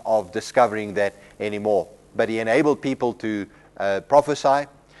means of discovering that anymore. But he enabled people to prophesy.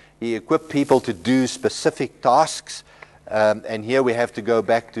 He equipped people to do specific tasks. And here we have to go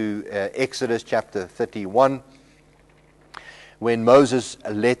back to Exodus chapter 31. When Moses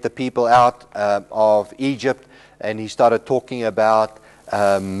led the people out of Egypt, and he started talking about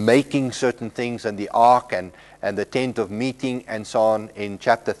making certain things, and the ark and the tent of meeting and so on, in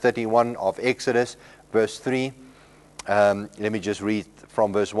chapter 31 of Exodus, verse 3. Let me just read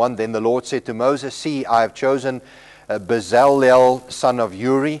from verse 1. Then the Lord said to Moses, see, I have chosen Bezalel, son of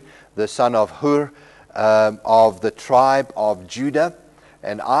Uri, the son of Hur, of the tribe of Judah,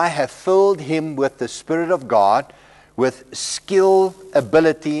 and I have filled him with the Spirit of God, with skill,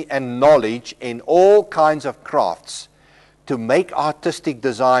 ability, and knowledge in all kinds of crafts, to make artistic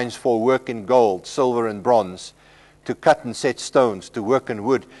designs for work in gold, silver, and bronze, to cut and set stones, to work in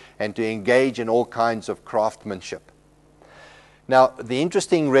wood, and to engage in all kinds of craftsmanship. Now, the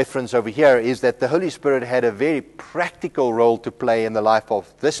interesting reference over here is that the Holy Spirit had a very practical role to play in the life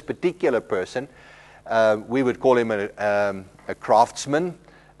of this particular person. We would call him a craftsman,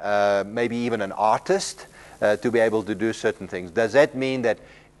 maybe even an artist, to be able to do certain things. Does that mean that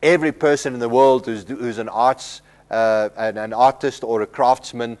every person in the world who's an artist or a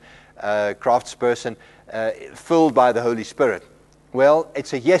craftsman, craftsperson, filled by the Holy Spirit? Well,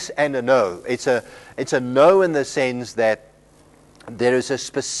 it's a yes and a no. It's a no in the sense that there is a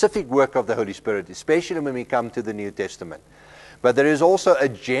specific work of the Holy Spirit, especially when we come to the New Testament. But there is also a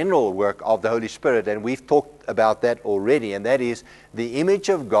general work of the Holy Spirit, and we've talked about that already, and that is the image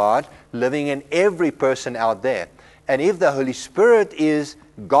of God living in every person out there. And if the Holy Spirit is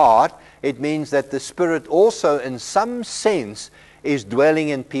God, it means that the Spirit also, in some sense, is dwelling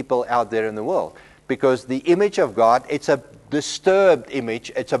in people out there in the world. Because the image of God, it's a disturbed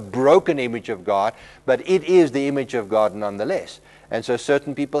image. It's a broken image of God, but it is the image of God nonetheless. And so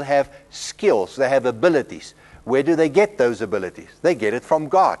certain people have skills, they have abilities. Where do they get those abilities? They get it from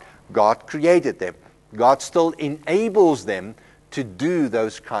God. God created them. God still enables them to do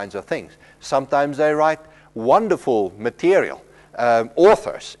those kinds of things. Sometimes they write wonderful material.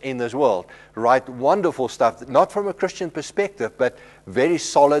 Authors in this world write wonderful stuff, not from a Christian perspective, but very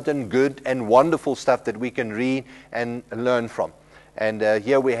solid and good and wonderful stuff that we can read and learn from. And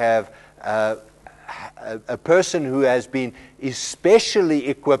here we have a person who has been especially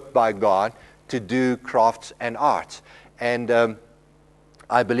equipped by God to do crafts and arts. And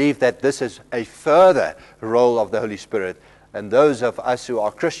I believe that this is a further role of the Holy Spirit. And those of us who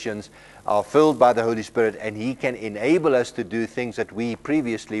are Christians are filled by the Holy Spirit, and He can enable us to do things that we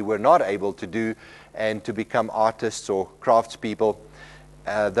previously were not able to do, and to become artists or craftspeople.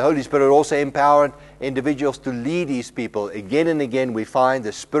 The Holy Spirit also empowered individuals to lead these people. Again and again we find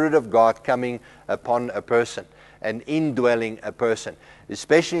the Spirit of God coming upon a person and indwelling a person,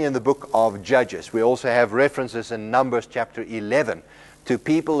 especially in the book of Judges. We also have references in Numbers chapter 11 to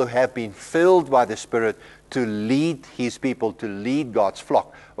people who have been filled by the Spirit to lead His people, to lead God's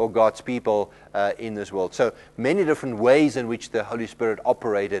flock or God's people in this world. So many different ways in which the Holy Spirit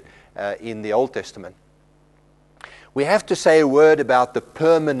operated in the Old Testament. We have to say a word about the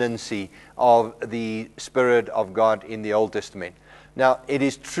permanency of the Spirit of God in the Old Testament. Now, it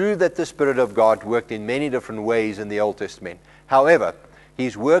is true that the Spirit of God worked in many different ways in the Old Testament. However,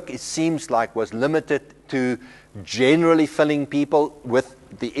 His work, it seems like, was limited to generally filling people with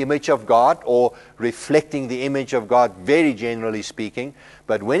the image of God, or reflecting the image of God, very generally speaking.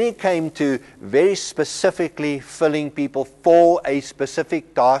 But when it came to very specifically filling people for a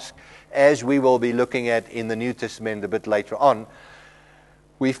specific task, as we will be looking at in the New Testament a bit later on,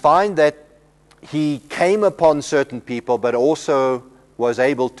 we find that He came upon certain people, but also was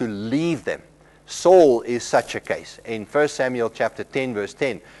able to leave them. Saul is such a case. In 1 Samuel chapter 10, verse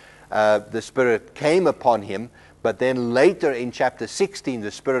 10, the Spirit came upon him, but then later in chapter 16,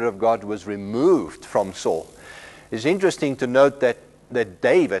 the Spirit of God was removed from Saul. It's interesting to note that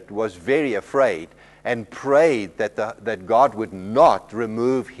David was very afraid and prayed that God would not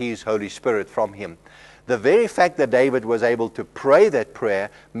remove His Holy Spirit from him. The very fact that David was able to pray that prayer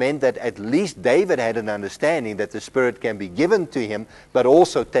meant that at least David had an understanding that the Spirit can be given to him, but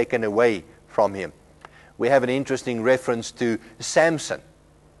also taken away from him. We have an interesting reference to Samson,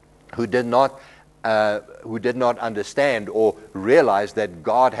 who did not understand or realize that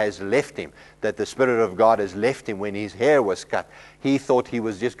God has left him, that the Spirit of God has left him when his hair was cut. He thought he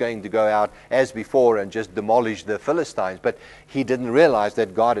was just going to go out as before and just demolish the Philistines, but he didn't realize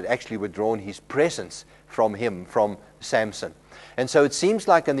that God had actually withdrawn His presence from him, from Samson. And so it seems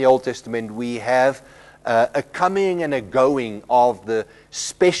like in the Old Testament we have a coming and a going of the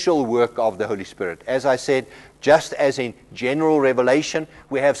special work of the Holy Spirit. As I said, just as in general revelation,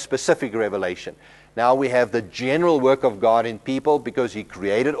 we have specific revelation. Now we have the general work of God in people because He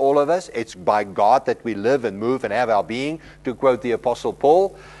created all of us. It's by God that we live and move and have our being, to quote the Apostle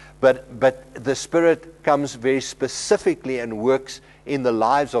Paul. But the Spirit comes very specifically and works in the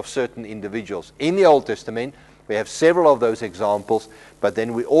lives of certain individuals. In the Old Testament, we have several of those examples, but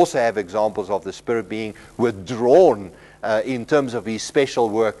then we also have examples of the Spirit being withdrawn in terms of His special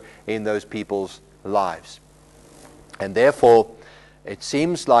work in those people's lives. And therefore, it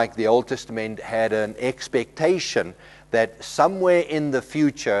seems like the Old Testament had an expectation that somewhere in the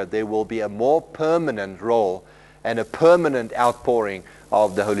future there will be a more permanent role and a permanent outpouring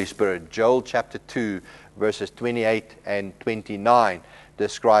of the Holy Spirit. Joel chapter 2, verses 28 and 29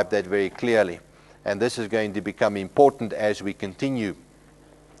 describe that very clearly. And this is going to become important as we continue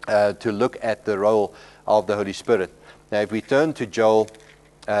to look at the role of the Holy Spirit. Now, if we turn to Joel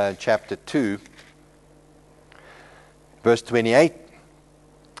chapter 2, verse 28,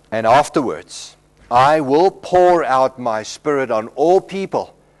 and afterwards I will pour out my Spirit on all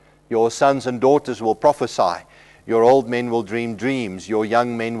people. Your sons and daughters will prophesy. Your old men will dream dreams. Your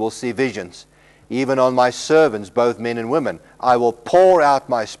young men will see visions. Even on my servants, both men and women, I will pour out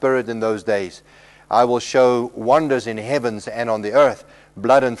my Spirit in those days. I will show wonders in heavens and on the earth,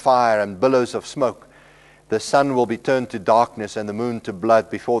 blood and fire and billows of smoke. The sun will be turned to darkness and the moon to blood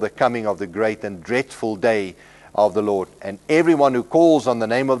before the coming of the great and dreadful day of the Lord. And everyone who calls on the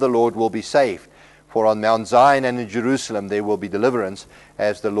name of the Lord will be saved. For on Mount Zion and in Jerusalem there will be deliverance,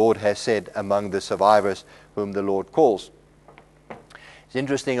 as the Lord has said, among the survivors whom the Lord calls. It's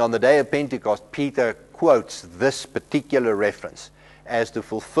interesting, on the day of Pentecost, Peter quotes this particular reference as the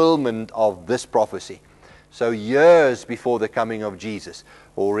fulfillment of this prophecy. So years before the coming of Jesus,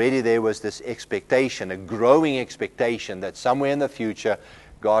 already there was this expectation, a growing expectation that somewhere in the future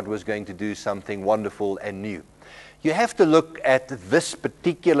God was going to do something wonderful and new. You have to look at this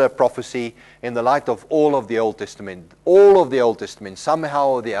particular prophecy in the light of all of the Old Testament. All of the Old Testament, somehow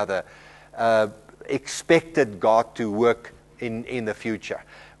or the other, expected God to work in the future.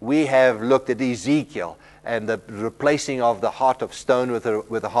 We have looked at Ezekiel and the replacing of the heart of stone with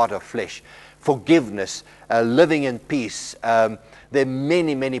a heart of flesh. Forgiveness, living in peace. There are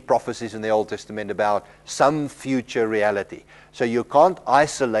many, many prophecies in the Old Testament about some future reality. So you can't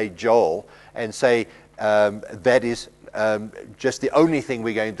isolate Joel and say that is just the only thing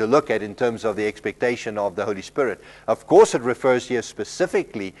we're going to look at in terms of the expectation of the Holy Spirit. Of course, it refers here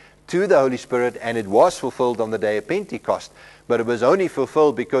specifically to the Holy Spirit, and it was fulfilled on the day of Pentecost. But it was only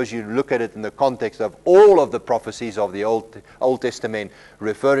fulfilled because you look at it in the context of all of the prophecies of the Old Testament,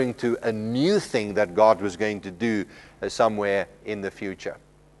 referring to a new thing that God was going to do somewhere in the future.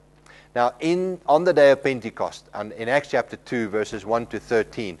 Now, on the day of Pentecost, in Acts chapter 2, verses 1 to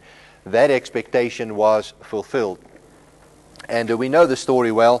 13, that expectation was fulfilled. And we know the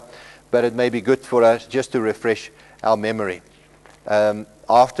story well, but it may be good for us just to refresh our memory.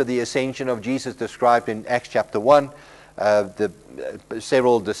 After the ascension of Jesus described in Acts chapter 1,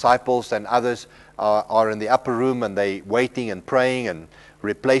 several disciples and others are in the upper room, and they waiting and praying and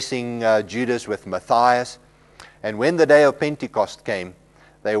replacing Judas with Matthias. And when the day of Pentecost came,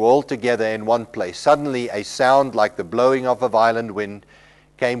 they were all together in one place. Suddenly a sound like the blowing of a violent wind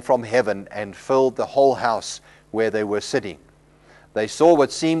came from heaven and filled the whole house where they were sitting. They saw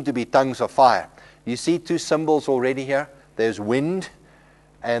what seemed to be tongues of fire. You see two symbols already here. There's wind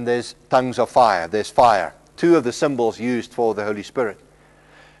and there's tongues of fire. There's fire. Two of the symbols used for the Holy Spirit.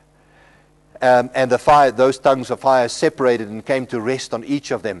 And the fire, those tongues of fire separated and came to rest on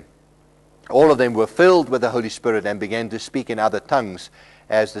each of them. All of them were filled with the Holy Spirit and began to speak in other tongues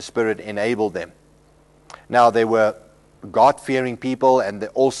as the Spirit enabled them. Now there were God-fearing people and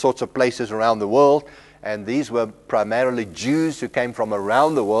all sorts of places around the world, and these were primarily Jews who came from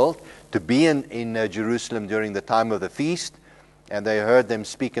around the world to be in Jerusalem during the time of the feast. And they heard them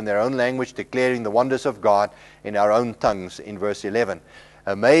speak in their own language, declaring the wonders of God in our own tongues, in verse 11.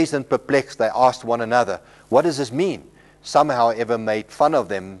 Amazed and perplexed, they asked one another, "What does this mean?" Some, however, made fun of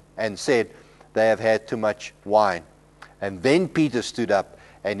them and said, "They have had too much wine." And then Peter stood up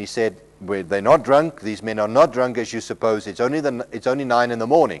and he said, "Well, they're not drunk. These men are not drunk as you suppose. It's only 9 in the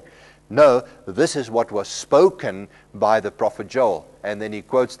morning. No, this is what was spoken by the prophet Joel." And then he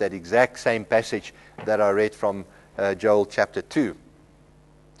quotes that exact same passage that I read from Joel chapter 2.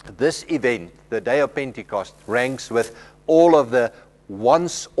 This event, the day of Pentecost, ranks with all of the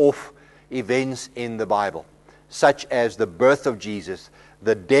once-off events in the Bible, such as the birth of Jesus,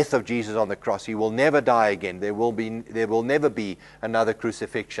 the death of Jesus on the cross. He will never die again. There will never be another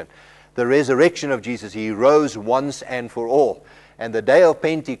crucifixion. The resurrection of Jesus, he rose once and for all. And the day of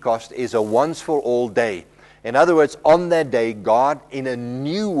Pentecost is a once-for-all day. In other words, on that day, God, in a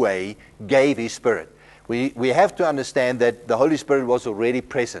new way, gave his Spirit. We have to understand that the Holy Spirit was already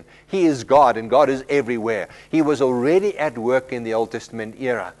present. He is God, and God is everywhere. He was already at work in the Old Testament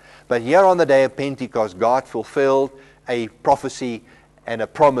era. But here on the day of Pentecost, God fulfilled a prophecy and a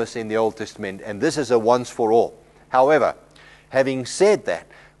promise in the Old Testament, and this is a once for all. However, having said that,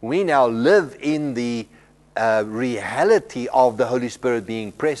 we now live in the reality of the Holy Spirit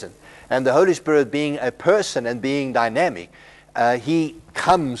being present. And the Holy Spirit being a person and being dynamic, he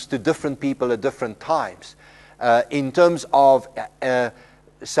comes to different people at different times. In terms of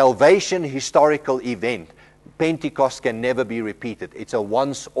salvation historical event, Pentecost can never be repeated. It's a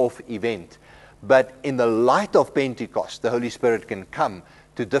once-off event. But in the light of Pentecost, the Holy Spirit can come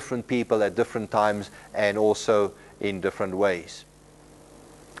to different people at different times and also in different ways.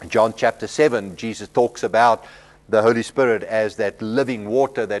 In John chapter 7, Jesus talks about the Holy Spirit as that living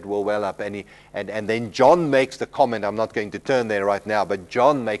water that will well up. And then John makes the comment, I'm not going to turn there right now, but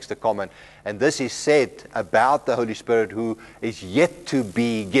John makes the comment, and this is said about the Holy Spirit who is yet to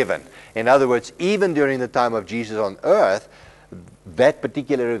be given. In other words, even during the time of Jesus on earth, that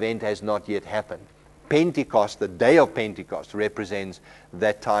particular event has not yet happened. Pentecost, the day of Pentecost, represents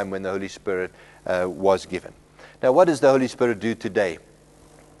that time when the Holy Spirit was given. Now, what does the Holy Spirit do today?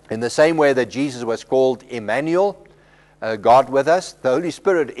 In the same way that Jesus was called Emmanuel, God with us, the Holy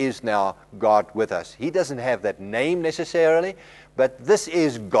Spirit is now God with us. He doesn't have that name necessarily, but this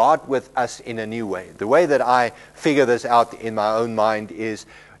is God with us in a new way. The way that I figure this out in my own mind is,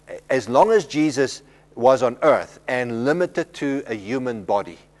 as long as Jesus was on earth and limited to a human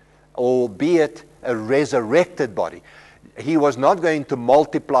body, albeit a resurrected body, he was not going to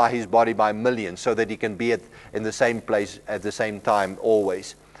multiply his body by millions so that he can be in the same place at the same time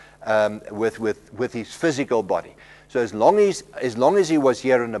always with his physical body. So as long as he was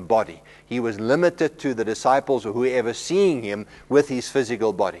here in a body, he was limited to the disciples or whoever seeing him with his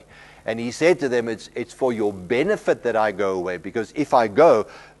physical body. And he said to them, it's for your benefit that I go away, because if I go,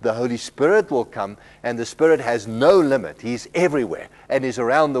 the Holy Spirit will come, and the Spirit has no limit. He's everywhere and is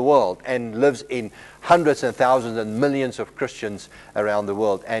around the world and lives in hundreds and thousands and millions of Christians around the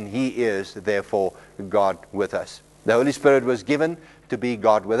world. And he is, therefore, God with us. The Holy Spirit was given to be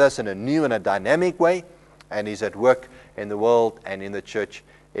God with us in a new and a dynamic way, and he's at work in the world and in the church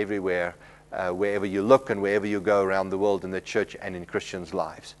everywhere, wherever you look and wherever you go around the world in the church and in Christians'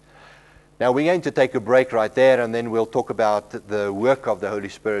 lives. Now we're going to take a break right there, and then we'll talk about the work of the Holy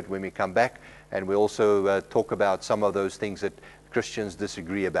Spirit when we come back, and we'll also talk about some of those things that Christians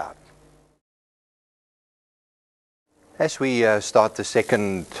disagree about. As we start the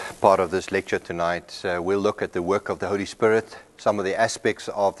second part of this lecture tonight, we'll look at the work of the Holy Spirit, some of the aspects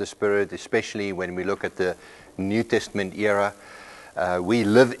of the Spirit, especially when we look at the New Testament era. We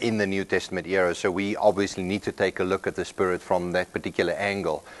live in the New Testament era, so we obviously need to take a look at the Spirit from that particular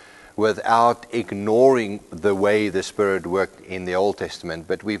angle, without ignoring the way the Spirit worked in the Old Testament.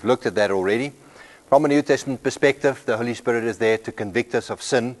 But we've looked at that already. From a New Testament perspective, the Holy Spirit is there to convict us of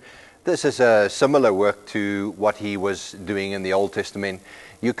sin. This is a similar work to what he was doing in the Old Testament.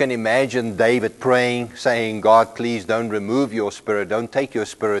 You can imagine David praying, saying, God, please don't remove your Spirit, don't take your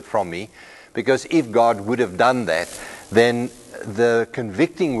Spirit from me. Because if God would have done that, then the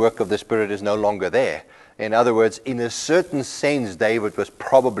convicting work of the Spirit is no longer there. In other words, in a certain sense, David was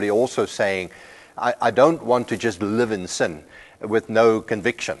probably also saying, I don't want to just live in sin with no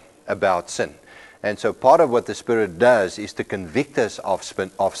conviction about sin. And so part of what the Spirit does is to convict us of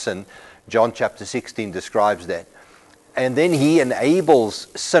sin. John chapter 16 describes that. And then he enables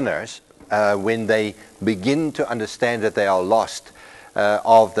sinners, when they begin to understand that they are lost,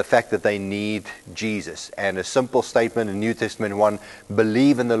 of the fact that they need Jesus. And a simple statement in New Testament 1,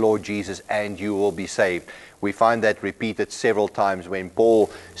 believe in the Lord Jesus and you will be saved. We find that repeated several times when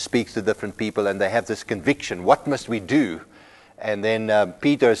Paul speaks to different people and they have this conviction, what must we do? And then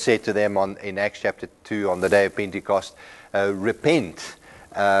Peter said to them in Acts chapter 2 on the day of Pentecost, repent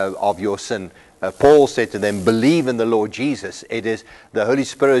of your sin. Paul said to them, believe in the Lord Jesus. It is the Holy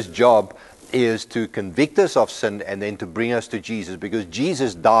Spirit's job is to convict us of sin and then to bring us to Jesus, because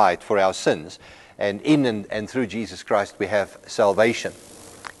Jesus died for our sins, and in and through Jesus Christ we have salvation.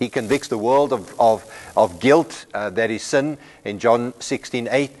 He convicts the world of guilt, that is sin, in John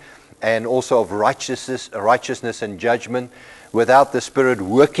 16:8, and also of righteousness and judgment. Without the Spirit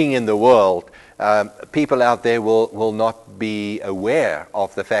working in the world, people out there will not be aware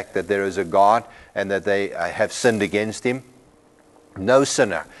of the fact that there is a God and that they have sinned against him. No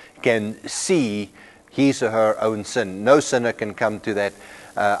sinner can see his or her own sin. No sinner can come to that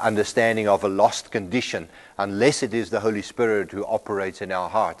understanding of a lost condition unless it is the Holy Spirit who operates in our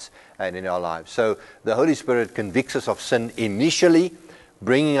hearts and in our lives. So the Holy Spirit convicts us of sin initially,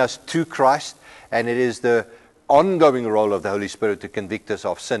 bringing us to Christ, and it is the ongoing role of the Holy Spirit to convict us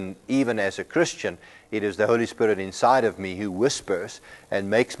of sin. Even as a Christian, it is the Holy Spirit inside of me who whispers and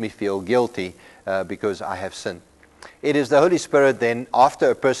makes me feel guilty because I have sinned. It is the Holy Spirit then, after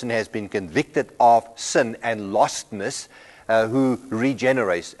a person has been convicted of sin and lostness, who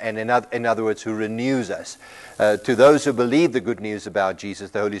regenerates, and in other words, who renews us. To those who believe the good news about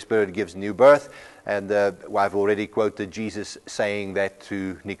Jesus, the Holy Spirit gives new birth. And I've already quoted Jesus saying that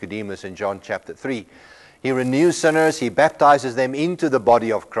to Nicodemus in John chapter 3. He renews sinners, he baptizes them into the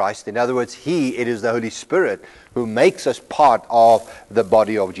body of Christ. In other words, it is the Holy Spirit who makes us part of the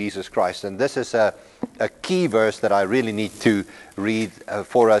body of Jesus Christ. And this is a key verse that I really need to read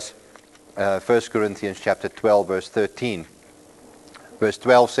for us. 1 Corinthians chapter 12, verse 13. Verse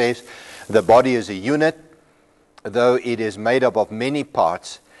 12 says, the body is a unit, though it is made up of many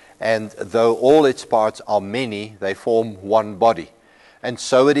parts, and though all its parts are many, they form one body. And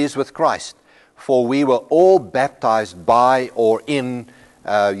so it is with Christ. For we were all baptized by or in,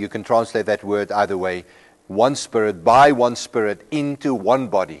 you can translate that word either way, one Spirit, by one Spirit, into one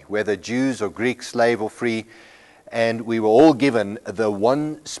body, whether Jews or Greeks, slave or free, and we were all given the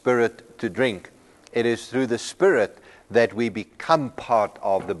one Spirit to drink. It is through the Spirit that we become part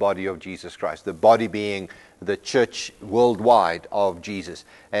of the body of Jesus Christ, the body being the church worldwide of Jesus.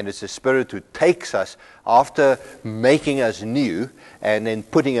 And it's the Spirit who takes us after making us new and then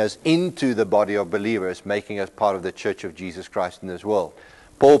putting us into the body of believers, making us part of the church of Jesus Christ in this world.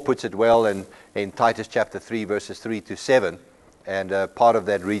 Paul puts it well in Titus chapter 3, verses 3 to 7. And part of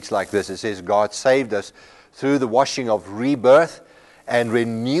that reads like this. It says, God saved us through the washing of rebirth and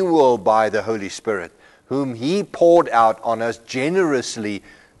renewal by the Holy Spirit, whom he poured out on us generously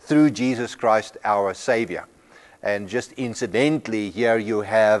through Jesus Christ our Savior. And just incidentally, here you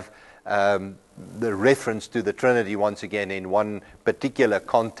have the reference to the Trinity once again in one particular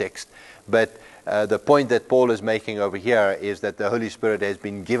context. But the point that Paul is making over here is that the Holy Spirit has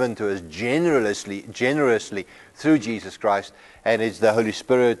been given to us generously through Jesus Christ, and it's the Holy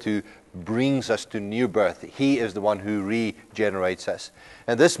Spirit who brings us to new birth. He is the one who regenerates us.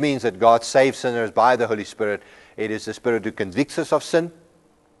 And this means that God saves sinners by the Holy Spirit. It is the Spirit who convicts us of sin,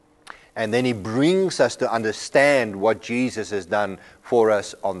 and then he brings us to understand what Jesus has done for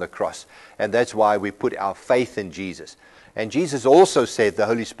us on the cross. And that's why we put our faith in Jesus. And Jesus also said the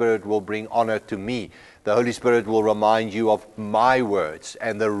Holy Spirit will bring honor to me. The Holy Spirit will remind you of my words.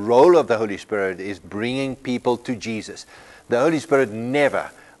 And the role of the Holy Spirit is bringing people to Jesus. The Holy Spirit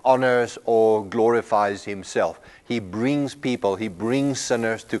never honors or glorifies himself. He brings people, he brings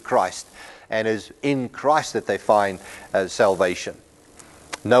sinners to Christ. And it is in Christ that they find salvation.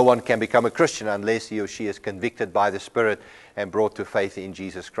 No one can become a Christian unless he or she is convicted by the Spirit and brought to faith in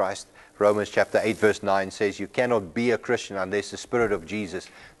Jesus Christ. Romans chapter 8 verse 9 says you cannot be a Christian unless the Spirit of Jesus,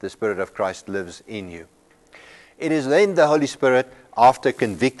 the Spirit of Christ, lives in you. It is then the Holy Spirit, after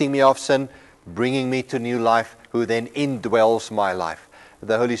convicting me of sin, bringing me to new life, who then indwells my life.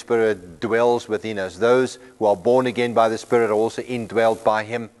 The Holy Spirit dwells within us. Those who are born again by the Spirit are also indwelled by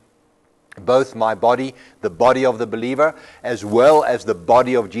him. Both my body, the body of the believer, as well as the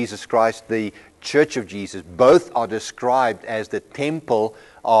body of Jesus Christ, the church of Jesus, both are described as the temple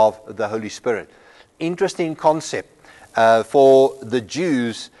of the Holy Spirit. Interesting concept. For the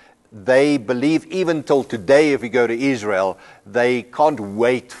Jews, they believe, even till today, if you go to Israel, they can't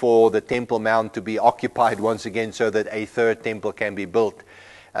wait for the Temple Mount to be occupied once again so that a third temple can be built.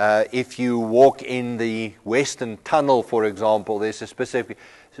 If you walk in the Western Tunnel, for example, there's a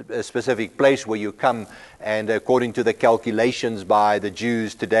specific place where you come, and according to the calculations by the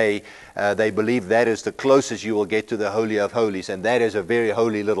Jews today, they believe that is the closest you will get to the Holy of Holies, and that is a very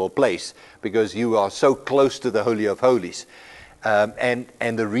holy little place because you are so close to the Holy of Holies. And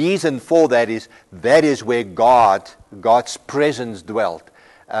the reason for that is where God's presence dwelt.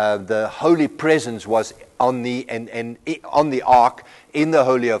 The holy presence was on the ark in the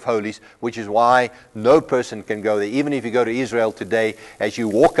Holy of Holies, which is why no person can go there. Even if you go to Israel today, as you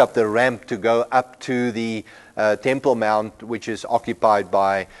walk up the ramp to go up to the Temple Mount, which is occupied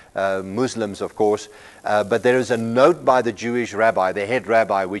by Muslims, of course, but there is a note by the Jewish rabbi, the head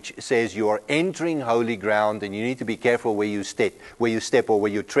rabbi, which says you are entering holy ground and you need to be careful where you step or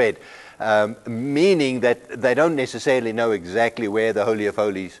where you tread. Meaning that they don't necessarily know exactly where the Holy of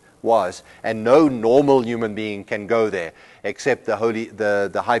Holies was, and no normal human being can go there except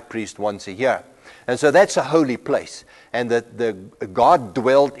the high priest once a year. And so that's a holy place, and that God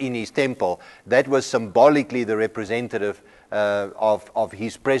dwelt in his temple. That was symbolically the representative of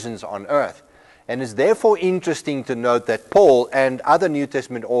his presence on earth. And it's therefore interesting to note that Paul and other New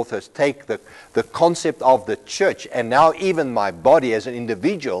Testament authors take the concept of the church, and now even my body as an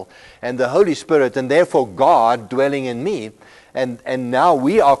individual, and the Holy Spirit, and therefore God dwelling in me, and now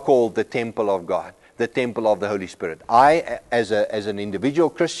we are called the temple of God, the temple of the Holy Spirit. I, as an individual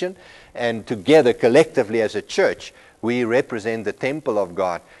Christian, and together collectively as a church, we represent the temple of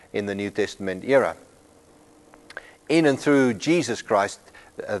God in the New Testament era. In and through Jesus Christ,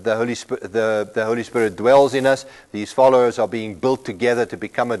 the Holy Spirit dwells in us. These followers are being built together to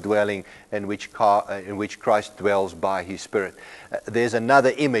become a dwelling in which Christ dwells by his Spirit. There's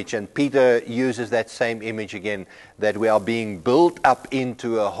another image, and Peter uses that same image again, that we are being built up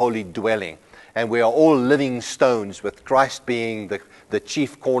into a holy dwelling. And we are all living stones, with Christ being the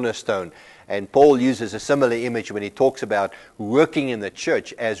chief cornerstone. And Paul uses a similar image when he talks about working in the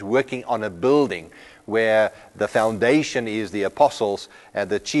church as working on a building, where the foundation is the apostles and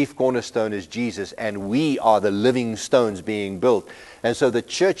the chief cornerstone is Jesus, and we are the living stones being built. And so the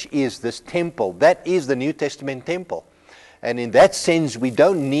church is this temple. That is the New Testament temple. And in that sense, we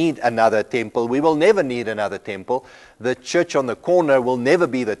don't need another temple. We will never need another temple. The church on the corner will never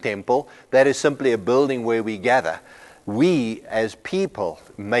be the temple. That is simply a building where we gather. We, as people,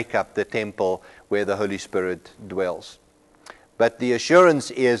 make up the temple where the Holy Spirit dwells. But the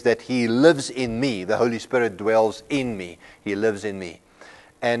assurance is that he lives in me. The Holy Spirit dwells in me. He lives in me.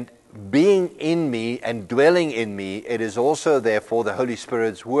 And being in me and dwelling in me, it is also, therefore, the Holy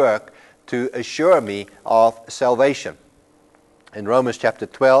Spirit's work to assure me of salvation. In Romans chapter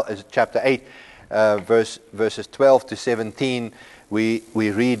 8, verses 12 to 17, we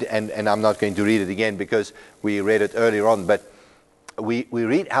read, and I'm not going to read it again because we read it earlier on, but we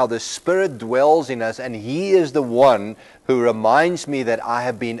read how the Spirit dwells in us, and He is the one who reminds me that I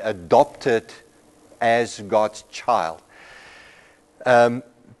have been adopted as God's child.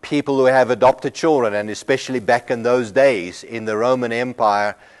 People who have adopted children, and especially back in those days in the Roman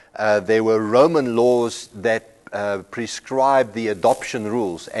Empire, there were Roman laws that prescribed the adoption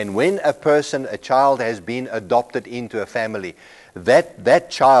rules. And when a child has been adopted into a family,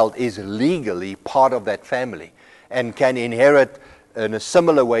 that child is legally part of that family and can inherit in a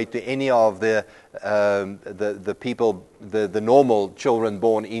similar way to any of the people, the normal children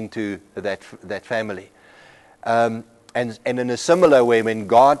born into that family. And in a similar way, when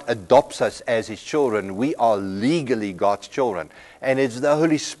God adopts us as His children, we are legally God's children. And it's the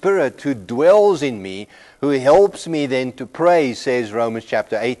Holy Spirit who dwells in me, who helps me then to pray, says Romans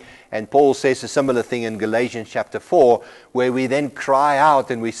chapter 8. And Paul says a similar thing in Galatians chapter 4, where we then cry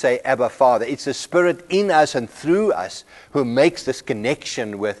out and we say, Abba, Father. It's the Spirit in us and through us who makes this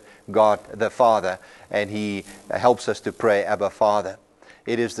connection with God the Father. And He helps us to pray, Abba, Father.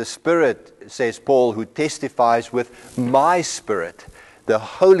 It is the Spirit, says Paul, who testifies with my spirit, the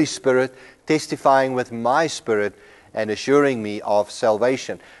Holy Spirit testifying with my spirit and assuring me of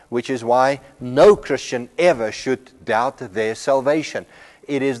salvation, which is why no Christian ever should doubt their salvation.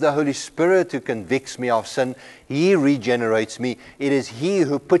 It is the Holy Spirit who convicts me of sin. He regenerates me. It is He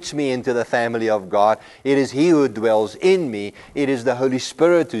who puts me into the family of God. It is He who dwells in me. It is the Holy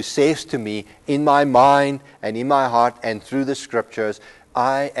Spirit who says to me in my mind and in my heart and through the Scriptures,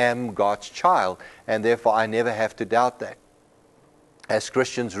 I am God's child, and therefore I never have to doubt that. As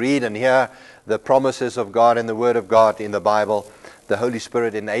Christians read and hear the promises of God and the Word of God in the Bible, the Holy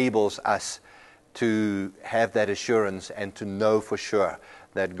Spirit enables us to have that assurance and to know for sure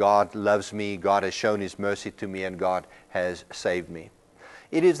that God loves me, God has shown His mercy to me, and God has saved me.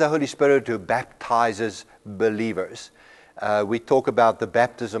 It is the Holy Spirit who baptizes believers. We talk about the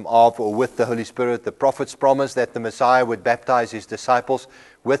baptism of or with the Holy Spirit. The prophets promised that the Messiah would baptize His disciples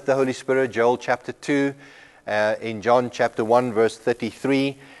with the Holy Spirit. Joel chapter 2. In John chapter 1 verse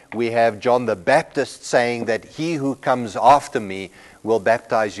 33, we have John the Baptist saying that He who comes after me will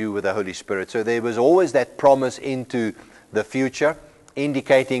baptize you with the Holy Spirit. So there was always that promise into the future,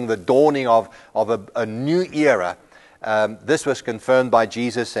 indicating the dawning of a new era. This was confirmed by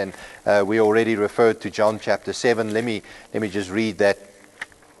Jesus, and we already referred to John chapter 7. Let me just read that,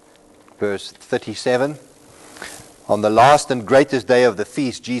 verse 37. On the last and greatest day of the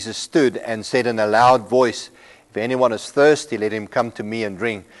feast, Jesus stood and said in a loud voice, if anyone is thirsty, let him come to me and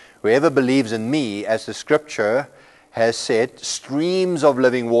drink. Whoever believes in me, as the Scripture has said, streams of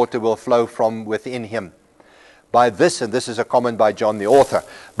living water will flow from within him. By this, and this is a comment by John the author,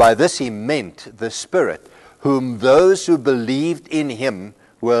 by this he meant the Spirit, whom those who believed in Him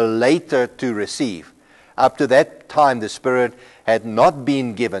were later to receive. Up to that time, the Spirit had not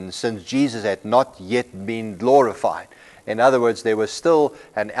been given, since Jesus had not yet been glorified. In other words, there was still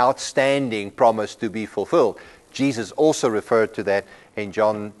an outstanding promise to be fulfilled. Jesus also referred to that in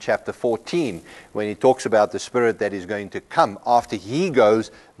John chapter 14, when He talks about the Spirit that is going to come. After He goes,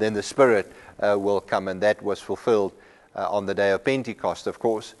 then the Spirit will come, and that was fulfilled on the day of Pentecost, of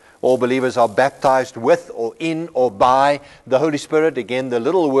course. All believers are baptized with or in or by the Holy Spirit. Again, the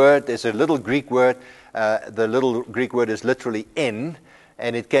little word is a little Greek word. The little Greek word is literally in,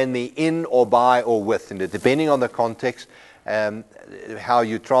 and it can be in or by or with, and depending on the context, how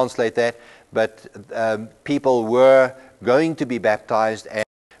you translate that. But people were going to be baptized, and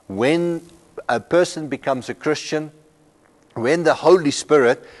when a person becomes a Christian, when the Holy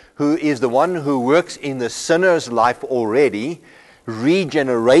Spirit, who is the one who works in the sinner's life already,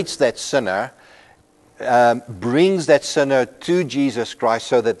 regenerates that sinner, brings that sinner to Jesus Christ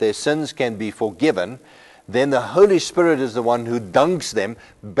so that their sins can be forgiven, then the Holy Spirit is the one who dunks them,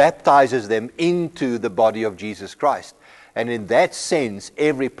 baptizes them into the body of Jesus Christ. And in that sense,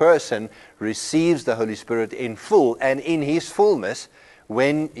 every person receives the Holy Spirit in full and in His fullness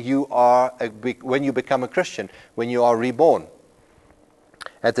when you become a Christian, when you are reborn.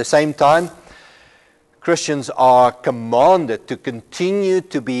 At the same time, Christians are commanded to continue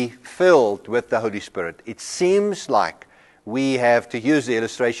to be filled with the Holy Spirit. It seems like we have, to use the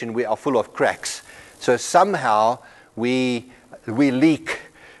illustration, we are full of cracks. So somehow we leak,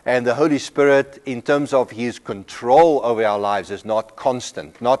 and the Holy Spirit, in terms of His control over our lives, is not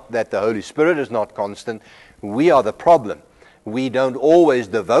constant. Not that the Holy Spirit is not constant, we are the problem. we don't always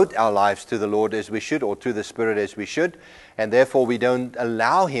devote our lives to the Lord as we should, or to the Spirit as we should, and therefore we don't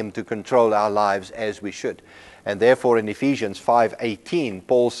allow Him to control our lives as we should. And therefore in Ephesians 5:18,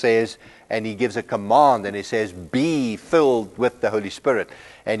 Paul says, and he gives a command, and he says, be filled with the Holy Spirit.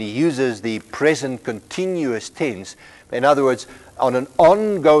 And he uses the present continuous tense. In other words, on an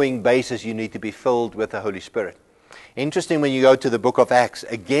ongoing basis, you need to be filled with the Holy Spirit. Interesting, when you go to the book of Acts,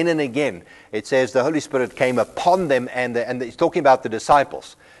 again and again, it says the Holy Spirit came upon them, and it's talking about the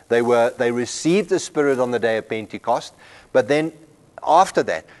disciples. They received the Spirit on the day of Pentecost, but then after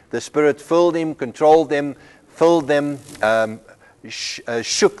that, the Spirit filled them, controlled them, filled them,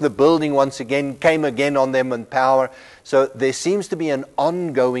 shook the building once again, came again on them in power. So there seems to be an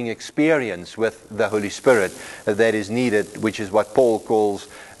ongoing experience with the Holy Spirit that is needed, which is what Paul calls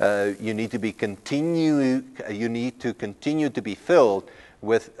you need to continue to be filled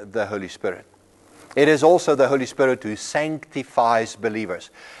with the Holy Spirit. It is also the Holy Spirit who sanctifies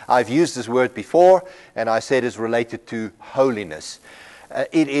believers. I've used this word before, and I said it's related to holiness.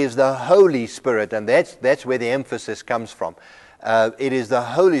 It is the Holy Spirit, and that's where the emphasis comes from. It is the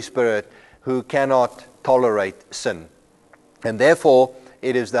Holy Spirit who cannot tolerate sin. And therefore,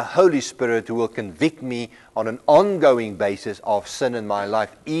 it is the Holy Spirit who will convict me on an ongoing basis of sin in my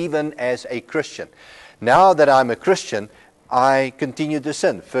life, even as a Christian. Now that I'm a Christian, I continue to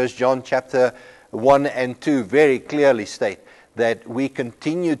sin. 1 John chapter 1 and 2 very clearly state that we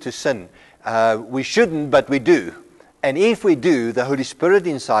continue to sin. We shouldn't, but we do. And if we do, the Holy Spirit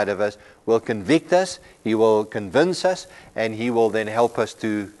inside of us will convict us, He will convince us, and He will then help us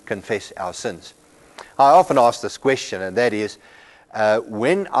to confess our sins. I often ask this question, and that is,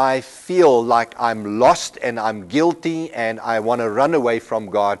 when I feel like I'm lost and I'm guilty and I want to run away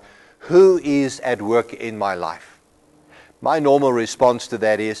from God, who is at work in my life? My normal response to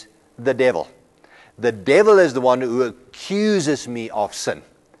that is the devil. The devil is the one who accuses me of sin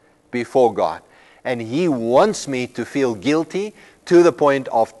before God. And he wants me to feel guilty to the point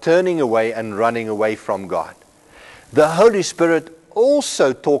of turning away and running away from God. The Holy Spirit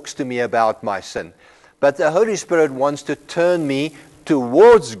also talks to me about my sin. But the Holy Spirit wants to turn me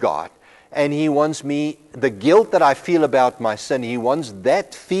towards God. And He wants me, the guilt that I feel about my sin, He wants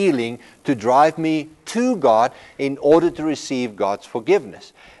that feeling to drive me to God in order to receive God's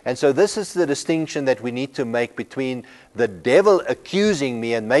forgiveness. And so this is the distinction that we need to make between the devil accusing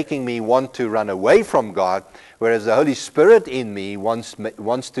me and making me want to run away from God, whereas the Holy Spirit in me wants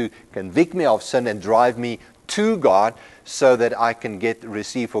to convict me of sin and drive me to God so that I can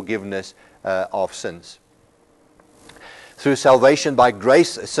receive forgiveness of sins. Through salvation by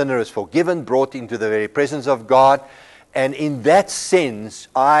grace, a sinner is forgiven, brought into the very presence of God. And in that sense,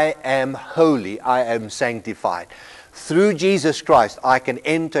 I am holy, I am sanctified. Through Jesus Christ, I can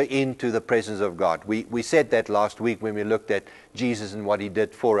enter into the presence of God. We said that last week when we looked at Jesus and what He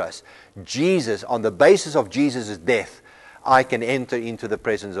did for us. Jesus, on the basis of Jesus' death, I can enter into the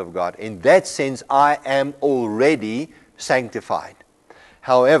presence of God. In that sense, I am already sanctified.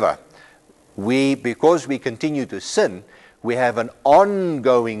 However, because we continue to sin, we have an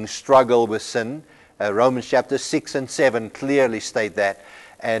ongoing struggle with sin. Romans chapter 6 and 7 clearly state that.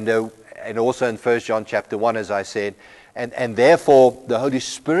 And also in 1 John chapter 1, as I said. And therefore, the Holy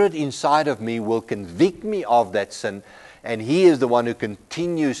Spirit inside of me will convict me of that sin. And He is the one who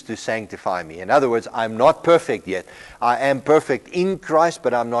continues to sanctify me. In other words, I'm not perfect yet. I am perfect in Christ,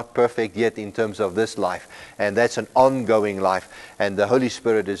 but I'm not perfect yet in terms of this life. And that's an ongoing life. And the Holy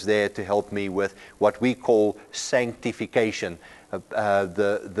Spirit is there to help me with what we call sanctification.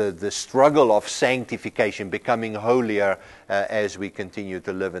 The struggle of sanctification, becoming holier as we continue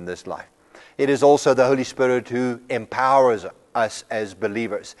to live in this life. It is also the Holy Spirit who empowers us as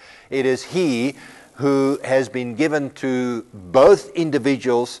believers. It is He who has been given to both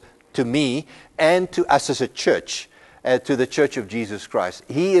individuals, to me, and to us as a church, to the Church of Jesus Christ.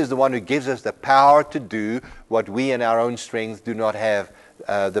 He is the one who gives us the power to do what we in our own strength do not have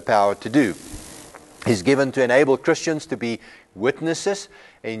the power to do. He's given to enable Christians to be witnesses.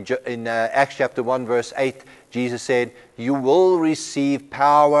 In Acts chapter 1 verse 8, Jesus said, "You will receive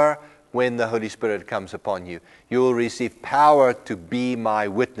power when the Holy Spirit comes upon you. You will receive power to be my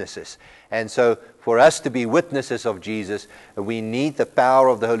witnesses." And so for us to be witnesses of Jesus, we need the power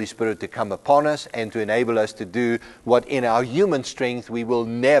of the Holy Spirit to come upon us and to enable us to do what in our human strength we will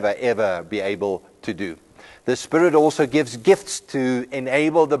never ever be able to do. The Spirit also gives gifts to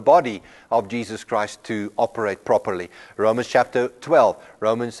enable the body of Jesus Christ to operate properly. Romans chapter 12,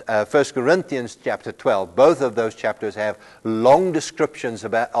 1 Corinthians chapter 12, both of those chapters have long descriptions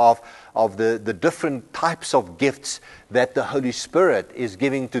of the different types of gifts that the Holy Spirit is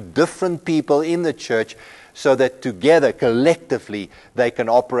giving to different people in the church, so that together, collectively, they can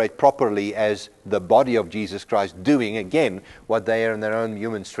operate properly as the body of Jesus Christ, doing, again, what they are in their own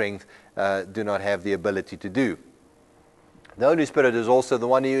human strength do not have the ability to do. The Holy Spirit is also the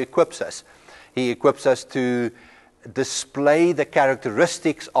one who equips us. He equips us to display the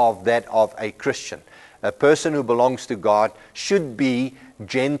characteristics of that of a Christian. A person who belongs to God should be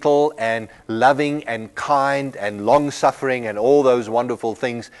gentle and loving and kind and long-suffering and all those wonderful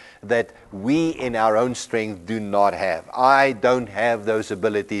things that we in our own strength do not have. I don't have those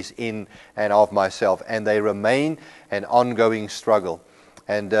abilities in and of myself, and they remain an ongoing struggle.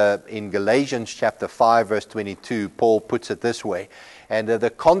 And in Galatians chapter 5, verse 22, Paul puts it this way. And the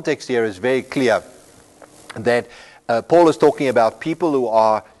context here is very clear, that Paul is talking about people who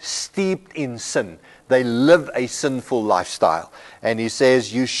are steeped in sin. They live a sinful lifestyle. And he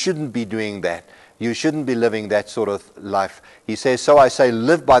says, you shouldn't be doing that. You shouldn't be living that sort of life. He says, so I say,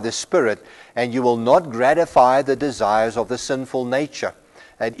 live by the Spirit, and you will not gratify the desires of the sinful nature.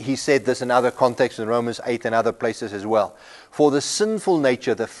 And he said this in other contexts, in Romans 8 and other places as well. For the sinful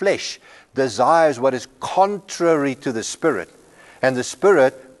nature, the flesh, desires what is contrary to the Spirit, and the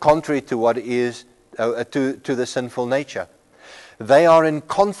Spirit contrary to what is to the sinful nature. They are in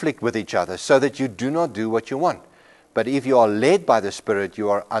conflict with each other, so that you do not do what you want. But if you are led by the Spirit, you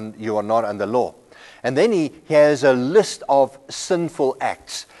are not under law. And then he has a list of sinful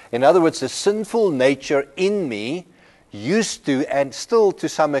acts. In other words, the sinful nature in me used to, and still to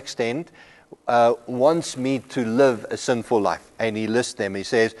some extent, wants me to live a sinful life. And he lists them. He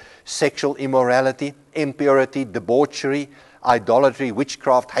says, sexual immorality, impurity, debauchery, idolatry,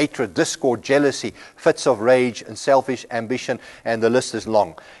 witchcraft, hatred, discord, jealousy, fits of rage, and selfish ambition, and the list is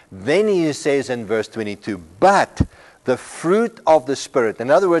long. Then he says in verse 22, but the fruit of the Spirit,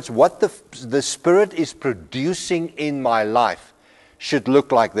 in other words, what the Spirit is producing in my life should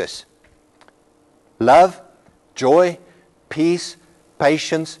look like this: love, joy, peace,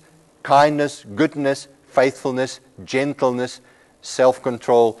 patience, kindness, goodness, faithfulness, gentleness,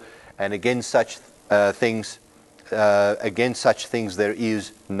 self-control, and against such things there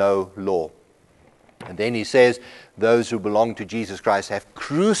is no law. And then he says, those who belong to Jesus Christ have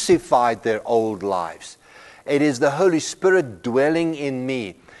crucified their old lives. It is the Holy Spirit dwelling in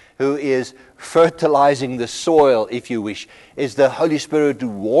me who is fertilizing the soil, if you wish. It's the Holy Spirit who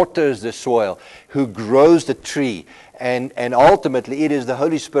waters the soil, who grows the tree. And ultimately, it is the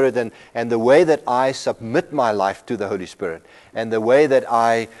Holy Spirit and the way that I submit my life to the Holy Spirit, and the way that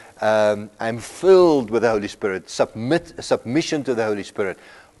I am filled with the Holy Spirit, submission to the Holy Spirit,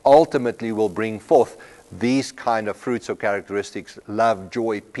 ultimately will bring forth these kind of fruits or characteristics: love,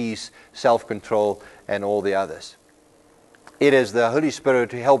 joy, peace, self-control, and all the others. It is the Holy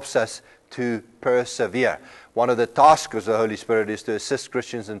Spirit who helps us to persevere. One of the tasks of the Holy Spirit is to assist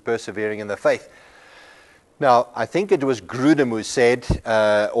Christians in persevering in the faith. Now, I think it was Grudem who said,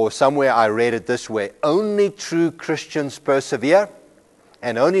 or somewhere I read it this way: only true Christians persevere,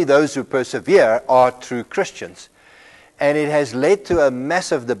 and only those who persevere are true Christians. And it has led to a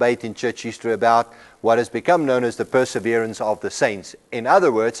massive debate in church history about what has become known as the perseverance of the saints. In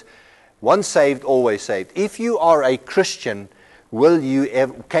other words, once saved, always saved. If you are a Christian,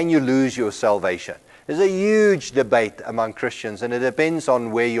 can you lose your salvation? There's a huge debate among Christians, and it depends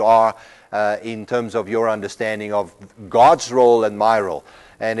on where you are in terms of your understanding of God's role and my role.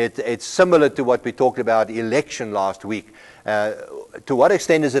 And it's similar to what we talked about election last week. To what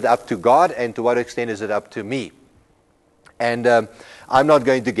extent is it up to God, and to what extent is it up to me? And I'm not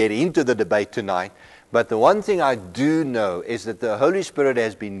going to get into the debate tonight, but the one thing I do know is that the Holy Spirit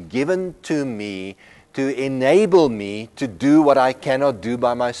has been given to me to enable me to do what I cannot do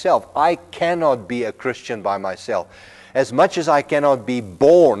by myself. I cannot be a Christian by myself. As much as I cannot be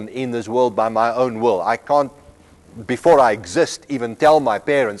born in this world by my own will, I can't, before I exist, even tell my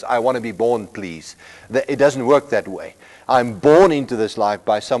parents, I want to be born, please. It doesn't work that way. I'm born into this life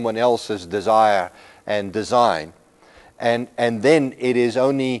by someone else's desire and design. And then it is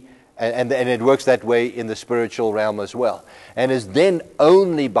only, and it works that way in the spiritual realm as well. And it's then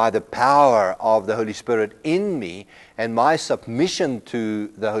only by the power of the Holy Spirit in me and my submission to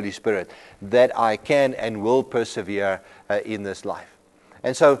the Holy Spirit that I can and will persevere in this life.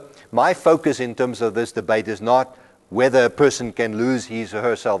 And so my focus in terms of this debate is not whether a person can lose his or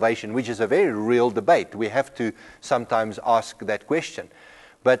her salvation, which is a very real debate. We have to sometimes ask that question.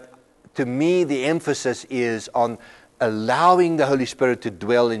 But to me, the emphasis is on allowing the Holy Spirit to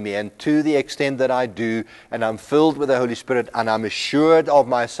dwell in me. And to the extent that I do, and I'm filled with the Holy Spirit, and I'm assured of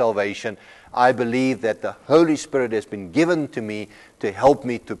my salvation, I believe that the Holy Spirit has been given to me to help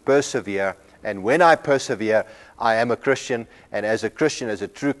me to persevere. And when I persevere, I am a Christian. And as a Christian, as a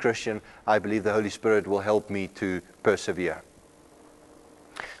true Christian, I believe the Holy Spirit will help me to persevere.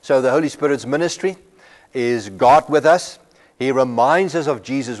 So the Holy Spirit's ministry is God with us. He reminds us of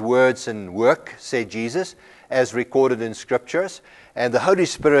Jesus' words and work, said Jesus, as recorded in Scriptures. And the Holy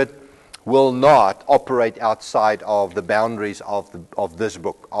Spirit will not operate outside of the boundaries of this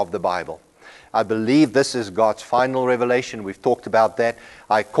book, of the Bible. I believe this is God's final revelation. We've talked about that.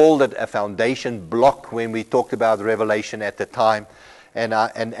 I called it a foundation block when we talked about Revelation at the time. And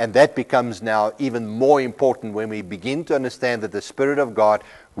that becomes now even more important when we begin to understand that the Spirit of God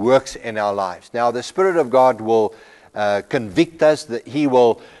works in our lives. Now, the Spirit of God will convict us, that He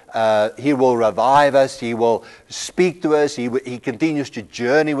will revive us, He will speak to us, He continues to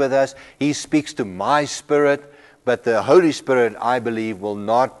journey with us, He speaks to my spirit, but the Holy Spirit, I believe, will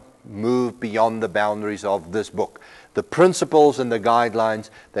not move beyond the boundaries of this book. The principles and the guidelines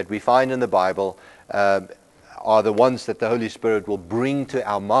that we find in the Bible are the ones that the Holy Spirit will bring to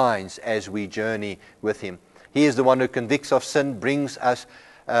our minds as we journey with Him. He is the one who convicts of sin, brings us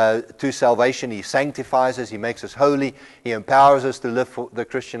to salvation. He sanctifies us, He makes us holy, He empowers us to live for the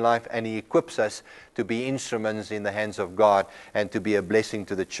Christian life, and He equips us to be instruments in the hands of God and to be a blessing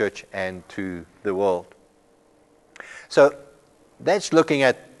to the church and to the world. So that's looking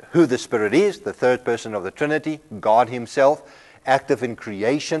at who the Spirit is, the third person of the Trinity, God Himself, active in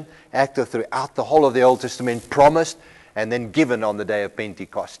creation, active throughout the whole of the Old Testament, promised, and then given on the day of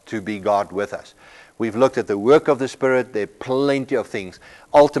Pentecost to be God with us. We've looked at the work of the Spirit. There are plenty of things.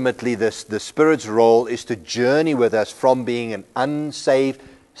 Ultimately, the Spirit's role is to journey with us from being an unsaved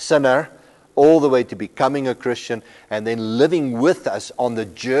sinner all the way to becoming a Christian, and then living with us on the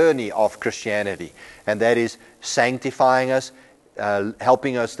journey of Christianity. And that is sanctifying us,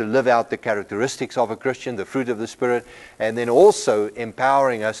 helping us to live out the characteristics of a Christian, the fruit of the Spirit, and then also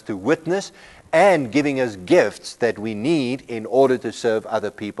empowering us to witness and giving us gifts that we need in order to serve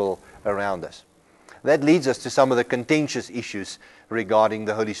other people around us. That leads us to some of the contentious issues regarding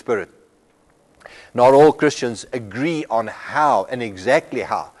the Holy Spirit. Not all Christians agree on how and exactly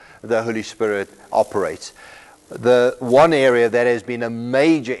how the Holy Spirit operates. The one area that has been a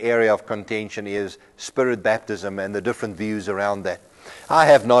major area of contention is Spirit baptism and the different views around that. I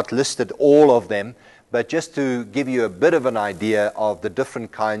have not listed all of them, but just to give you a bit of an idea of the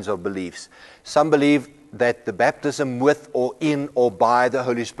different kinds of beliefs. Some believe that the baptism with or in or by the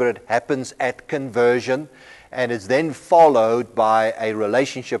Holy Spirit happens at conversion, and is then followed by a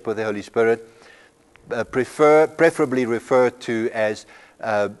relationship with the Holy Spirit, preferably referred to as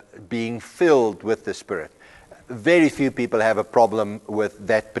being filled with the Spirit. Very few people have a problem with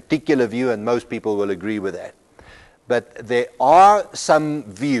that particular view, and most people will agree with that. But there are some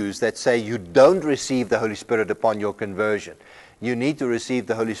views that say you don't receive the Holy Spirit upon your conversion. You need to receive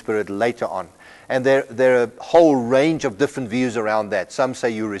the Holy Spirit later on. And there are a whole range of different views around that. Some say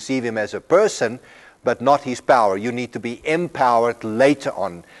you receive Him as a person, but not His power. You need to be empowered later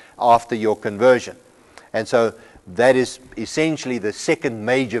on after your conversion. And so that is essentially the second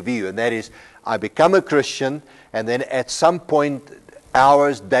major view, and that is I become a Christian, and then at some point,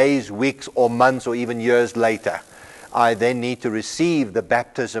 hours, days, weeks, or months, or even years later, I then need to receive the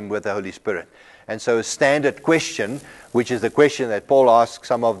baptism with the Holy Spirit. And so a standard question, which is the question that Paul asked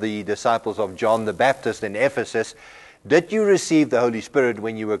some of the disciples of John the Baptist in Ephesus, did you receive the Holy Spirit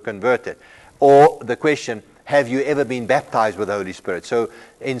when you were converted? Or the question, have you ever been baptized with the Holy Spirit? So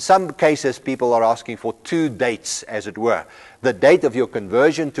in some cases, people are asking for two dates, as it were. The date of your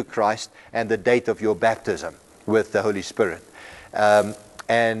conversion to Christ and the date of your baptism with the Holy Spirit.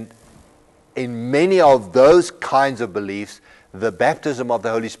 And in many of those kinds of beliefs, the baptism of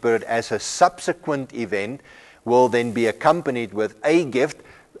the Holy Spirit as a subsequent event will then be accompanied with a gift.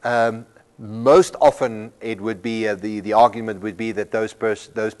 Most often it would be, the argument would be that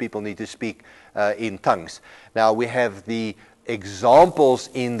those people need to speak in tongues. Now we have the examples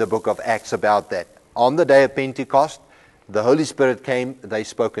in the book of Acts about that. On the day of Pentecost, the Holy Spirit came, they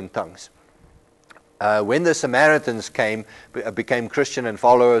spoke in tongues. When the Samaritans became Christian and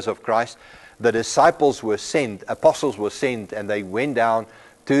followers of Christ, the disciples were sent, apostles were sent, and they went down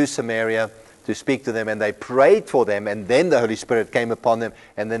to Samaria to speak to them, and they prayed for them, and then the Holy Spirit came upon them,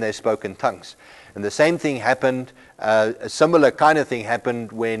 and then they spoke in tongues. And the same thing happened, a similar kind of thing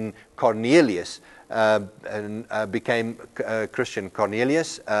happened when Cornelius became Christian.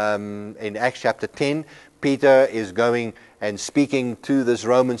 Cornelius, in Acts chapter 10, Peter is going and speaking to this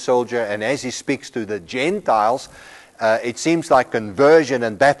Roman soldier, and as he speaks to the Gentiles, it seems like conversion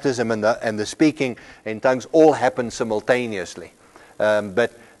and baptism and the speaking in tongues all happen simultaneously.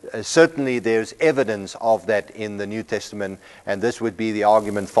 But certainly there's evidence of that in the New Testament, and this would be the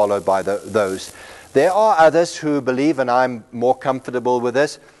argument followed by those. There are others who believe, and I'm more comfortable with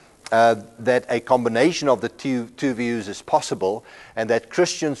this, that a combination of the two views is possible, and that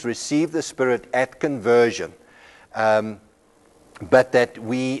Christians receive the Spirit at conversion, but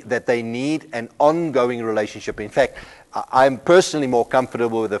that they need an ongoing relationship. In fact, I'm personally more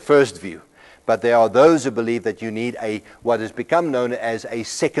comfortable with the first view, but there are those who believe that you need what has become known as a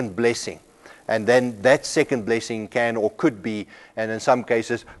second blessing. And then that second blessing can or could be, and in some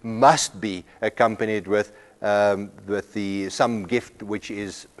cases must be, accompanied with some gift, which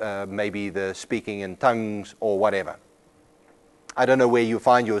is maybe the speaking in tongues or whatever. I don't know where you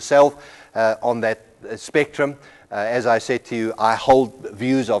find yourself on that spectrum. As I said to you, I hold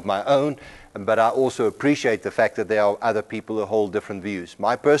views of my own, but I also appreciate the fact that there are other people who hold different views.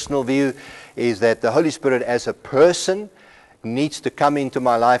 My personal view is that the Holy Spirit as a person needs to come into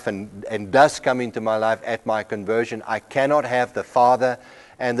my life and does come into my life at my conversion. I cannot have the Father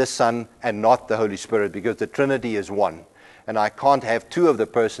and the Son and not the Holy Spirit, because the Trinity is one. And I can't have two of the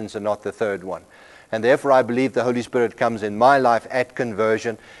persons and not the third one. And therefore I believe the Holy Spirit comes in my life at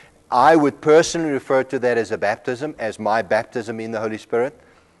conversion. I would personally refer to that as a baptism, as my baptism in the Holy Spirit.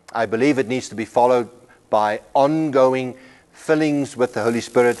 I believe it needs to be followed by ongoing fillings with the Holy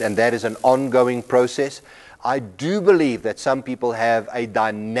Spirit, and that is an ongoing process. I do believe that some people have a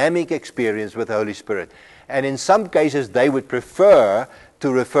dynamic experience with the Holy Spirit, and in some cases they would prefer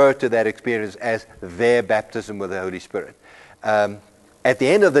to refer to that experience as their baptism with the Holy Spirit. At the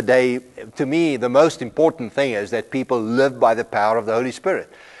end of the day, to me, the most important thing is that people live by the power of the Holy Spirit.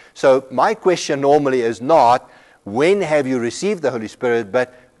 So my question normally is not, when have you received the Holy Spirit,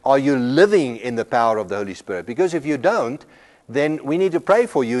 but are you living in the power of the Holy Spirit? Because if you don't, then we need to pray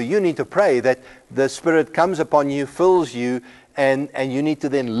for you. You need to pray that the Spirit comes upon you, fills you, and you need to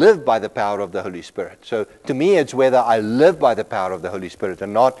then live by the power of the Holy Spirit. So to me, it's whether I live by the power of the Holy Spirit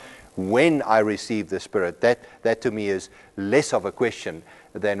and not when I receive the Spirit. That to me is less of a question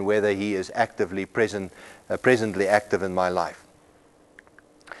than whether He is actively presently active in my life.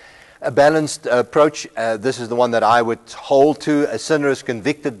 A balanced approach, this is the one that I would hold to. A sinner is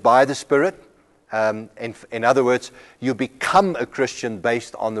convicted by the Spirit. In other words, you become a Christian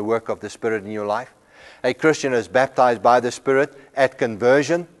based on the work of the Spirit in your life. A Christian is baptized by the Spirit at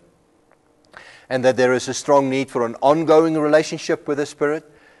conversion, and that there is a strong need for an ongoing relationship with the Spirit.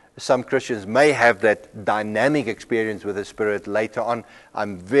 Some Christians may have that dynamic experience with the Spirit later on.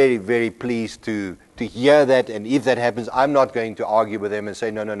 I'm very, very pleased to hear that, and if that happens, I'm not going to argue with them and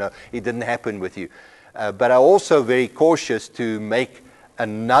say, no, it didn't happen with you. But I'm also very cautious to make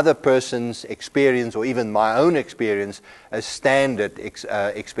another person's experience, or even my own experience, a standard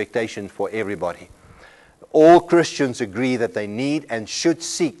expectation for everybody. All Christians agree that they need and should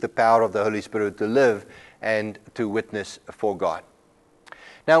seek the power of the Holy Spirit to live and to witness for God.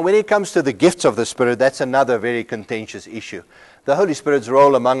 Now, when it comes to the gifts of the Spirit, that's another very contentious issue. The Holy Spirit's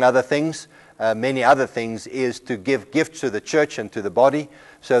role, among other things, many other things, is to give gifts to the church and to the body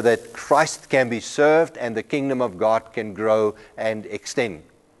so that Christ can be served and the kingdom of God can grow and extend.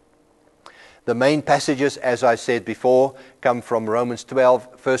 The main passages, as I said before, come from Romans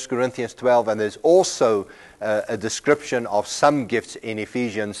 12, 1 Corinthians 12, and there's also a description of some gifts in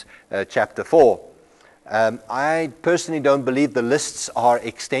Ephesians chapter 4. I personally don't believe the lists are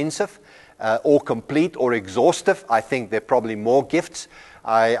extensive or complete or exhaustive. I think there are probably more gifts.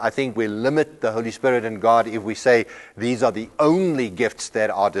 I think we limit the Holy Spirit and God if we say these are the only gifts that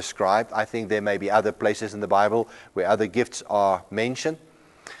are described. I think there may be other places in the Bible where other gifts are mentioned.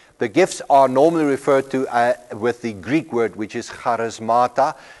 The gifts are normally referred to with the Greek word, which is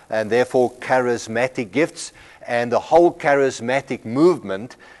charismata, and therefore charismatic gifts. And the whole charismatic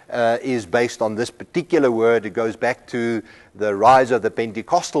movement is based on this particular word. It goes back to the rise of the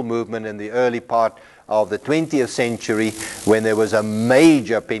Pentecostal movement in the early part of the 20th century, when there was a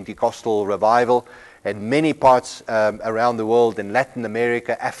major Pentecostal revival in many parts around the world, in Latin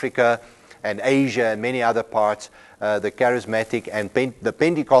America, Africa, and Asia, and many other parts. The charismatic and the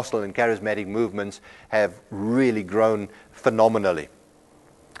Pentecostal and charismatic movements have really grown phenomenally.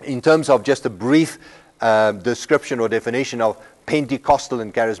 In terms of just a brief description or definition of Pentecostal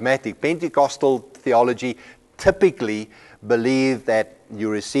and charismatic, Pentecostal theology typically believe that you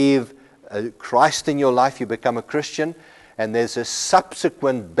receive Christ in your life, you become a Christian, and there's a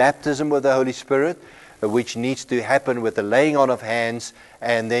subsequent baptism with the Holy Spirit. which needs to happen with the laying on of hands,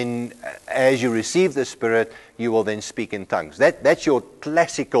 and then as you receive the Spirit, you will then speak in tongues. That's your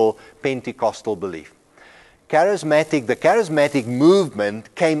classical Pentecostal belief. The charismatic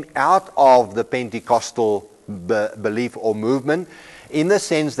movement came out of the Pentecostal belief or movement, in the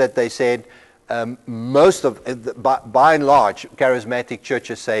sense that they said, by and large, charismatic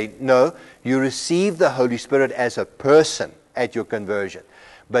churches say, no, you receive the Holy Spirit as a person at your conversion.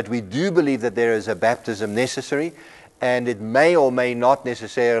 But we do believe that there is a baptism necessary, and it may or may not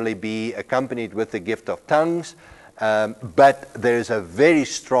necessarily be accompanied with the gift of tongues, but there is a very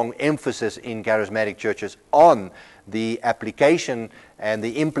strong emphasis in charismatic churches on the application and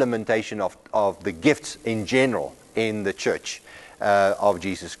the implementation of the gifts in general in the church of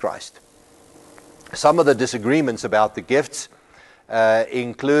Jesus Christ. Some of the disagreements about the gifts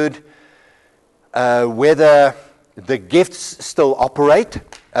include whether the gifts still operate,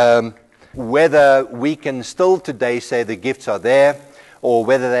 whether we can still today say the gifts are there, or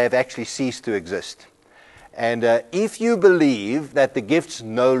whether they have actually ceased to exist. And if you believe that the gifts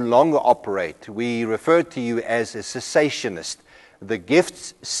no longer operate, we refer to you as a cessationist. The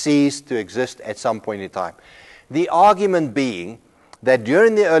gifts cease to exist at some point in time. The argument being that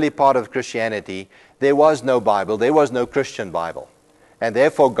during the early part of Christianity, there was no Bible, there was no Christian Bible. And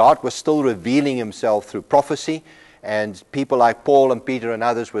therefore God was still revealing himself through prophecy, and people like Paul and Peter and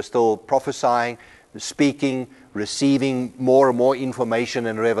others were still prophesying, speaking, receiving more and more information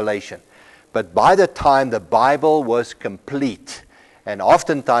and revelation. But by the time the Bible was complete, and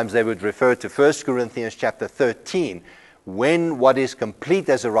oftentimes they would refer to 1 Corinthians chapter 13, when what is complete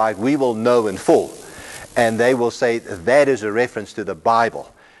has arrived, we will know in full. And they will say that is a reference to the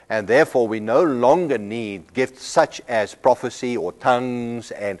Bible. And therefore we no longer need gifts such as prophecy or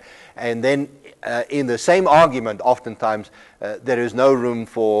tongues. And then in the same argument, oftentimes there is no room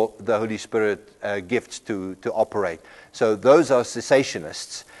for the Holy Spirit gifts to operate. So those are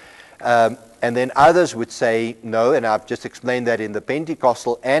cessationists. And then others would say no, and I've just explained that in the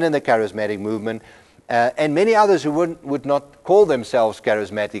Pentecostal and in the charismatic movement, and many others who would not call themselves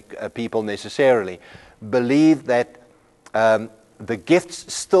charismatic people necessarily, believe that the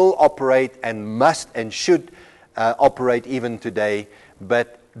gifts still operate and must and should operate even today,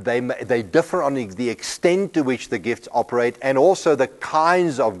 but they differ on the extent to which the gifts operate, and also the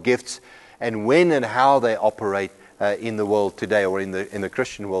kinds of gifts and when and how they operate in the world today, or in the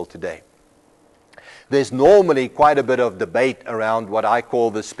Christian world today. There's normally quite a bit of debate around what I call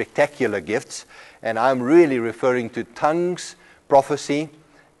the spectacular gifts, and I'm really referring to tongues, prophecy,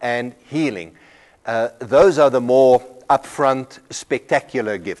 and healing. Those are the more upfront,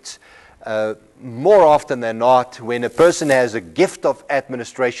 spectacular gifts. More often than not, when a person has a gift of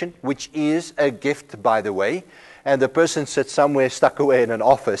administration, which is a gift, by the way, and the person sits somewhere stuck away in an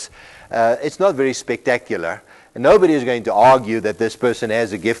office, it's not very spectacular. And nobody is going to argue that this person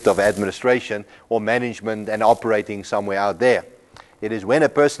has a gift of administration or management and operating somewhere out there. It is when a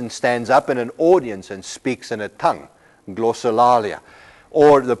person stands up in an audience and speaks in a tongue, glossolalia,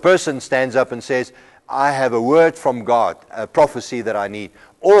 or the person stands up and says, I have a word from God, a prophecy that I need.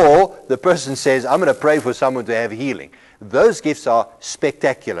 Or the person says, I'm going to pray for someone to have healing. Those gifts are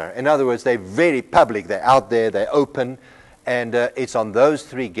spectacular. In other words, they're very public. They're out there. They're open. And it's on those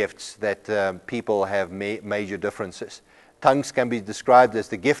three gifts that people have major differences. Tongues can be described as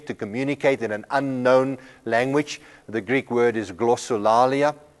the gift to communicate in an unknown language. The Greek word is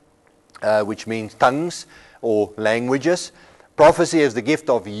glossolalia, which means tongues or languages. Prophecy is the gift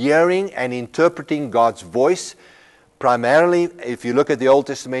of hearing and interpreting God's voice. Primarily, if you look at the Old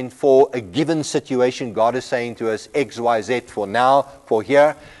Testament, for a given situation, God is saying to us X, Y, Z for now, for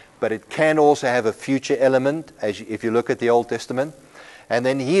here. But it can also have a future element, if you look at the Old Testament. And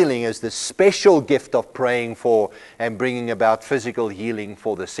then healing is the special gift of praying for and bringing about physical healing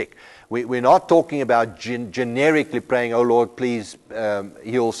for the sick. We're not talking about generically praying, oh Lord, please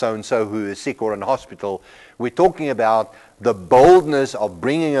heal so-and-so who is sick or in hospital. We're talking about the boldness of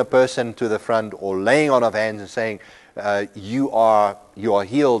bringing a person to the front or laying on of hands and saying, you are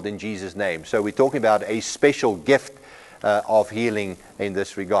healed in Jesus' name. So we're talking about a special gift of healing in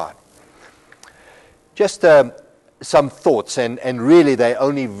this regard. Just some thoughts, and really they're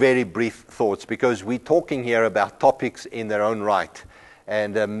only very brief thoughts, because we're talking here about topics in their own right,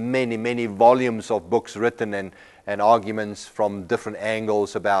 and many volumes of books written and arguments from different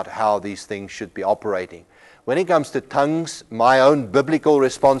angles about how these things should be operating. When it comes to tongues, my own biblical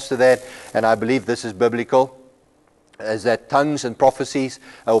response to that, and I believe this is biblical, is that tongues and prophecy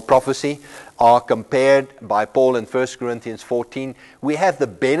are compared by Paul in 1 Corinthians 14. We have the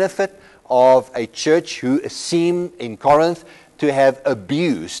benefit of a church who seem in Corinth to have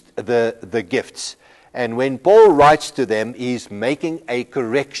abused the gifts. And when Paul writes to them, he's making a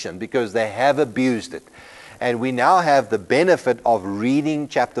correction because they have abused it. And we now have the benefit of reading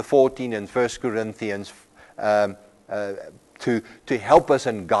chapter 14 in 1 Corinthians to help us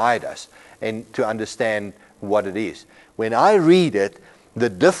and guide us and to understand what it is. When I read it, the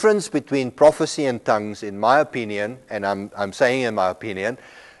difference between prophecy and tongues, in my opinion, and I'm saying in my opinion,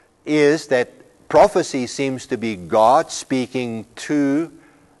 is that prophecy seems to be God speaking to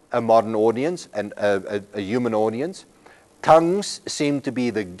a modern audience and a human audience. Tongues seem to be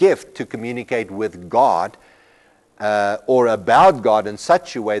the gift to communicate with God or about God in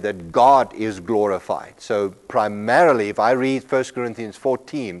such a way that God is glorified. So primarily, if I read 1 Corinthians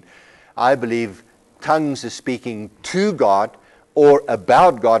 14, I believe tongues is speaking to God or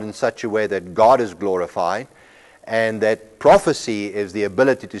about God in such a way that God is glorified, and that prophecy is the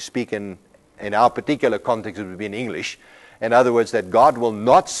ability to speak in our particular context, it would be in English. In other words, that God will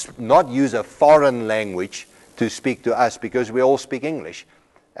not use a foreign language to speak to us because we all speak English,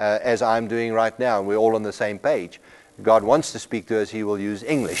 as I'm doing right now, and we're all on the same page. God wants to speak to us, He will use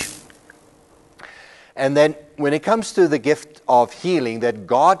English. And then when it comes to the gift of healing, that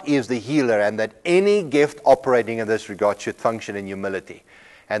God is the healer and that any gift operating in this regard should function in humility,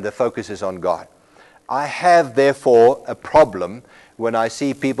 and the focus is on God. I have, therefore, a problem when I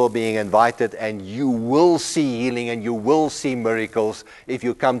see people being invited, and you will see healing and you will see miracles if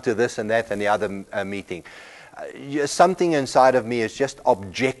you come to this and that and the other meeting. Something inside of me is just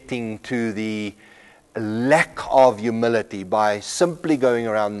objecting to the lack of humility by simply going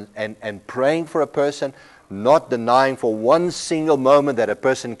around and praying for a person, not denying for one single moment that a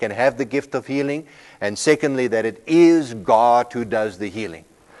person can have the gift of healing, and secondly, that it is God who does the healing.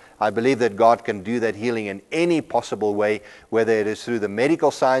 I believe that God can do that healing in any possible way, whether it is through the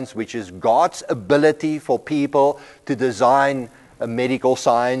medical science, which is God's ability for people to design medical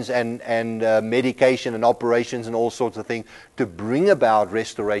science and medication and operations and all sorts of things to bring about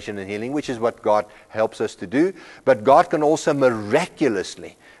restoration and healing, which is what God helps us to do. But God can also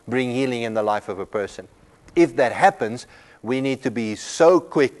miraculously bring healing in the life of a person. If that happens, we need to be so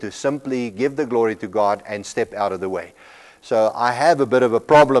quick to simply give the glory to God and step out of the way. So I have a bit of a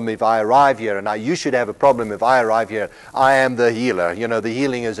problem if I arrive here, and you should have a problem if I arrive here. I am the healer. You know, the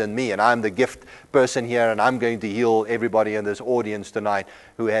healing is in me, and I'm the gift person here, and I'm going to heal everybody in this audience tonight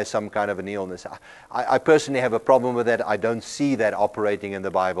who has some kind of an illness. I personally have a problem with that. I don't see that operating in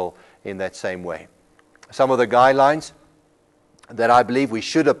the Bible in that same way. Some of the guidelines that I believe we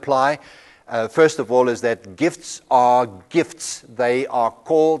should apply, first of all, is that gifts are gifts. They are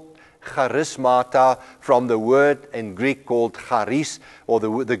called charismata, from the word in Greek called charis, or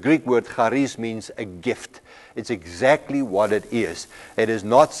the Greek word charis means a gift. It's exactly what it is. It is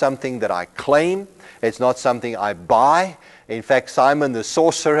not something that I claim. It's not something I buy. In fact, Simon the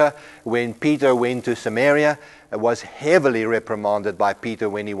sorcerer, when Peter went to Samaria, was heavily reprimanded by Peter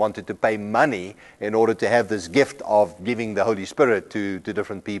when he wanted to pay money in order to have this gift of giving the Holy Spirit to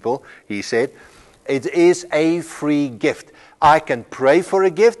different people. He said, it is a free gift. I can pray for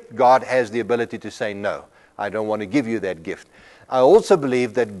a gift. God has the ability to say, no, I don't want to give you that gift. I also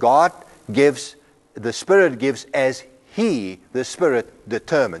believe that God gives, the Spirit gives as He, the Spirit,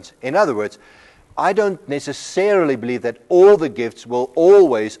 determines. In other words, I don't necessarily believe that all the gifts will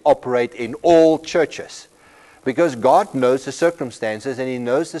always operate in all churches, because God knows the circumstances and He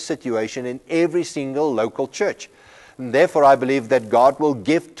knows the situation in every single local church. And therefore, I believe that God will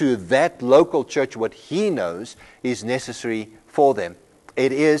give to that local church what He knows is necessary for them.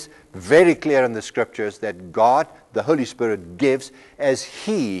 It is very clear in the Scriptures that God, the Holy Spirit, gives as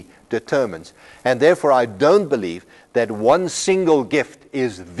He determines. And therefore, I don't believe that one single gift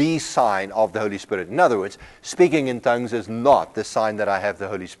is the sign of the Holy Spirit. In other words, speaking in tongues is not the sign that I have the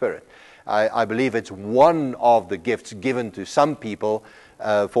Holy Spirit. I believe it's one of the gifts given to some people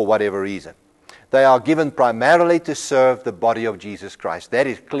for whatever reason. They are given primarily to serve the body of Jesus Christ. That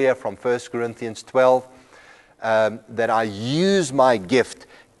is clear from 1 Corinthians 12, that I use my gift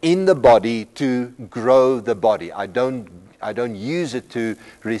in the body to grow the body. I don't use it to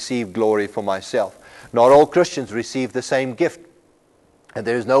receive glory for myself. Not all Christians receive the same gift. And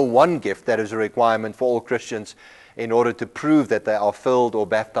there is no one gift that is a requirement for all Christians in order to prove that they are filled or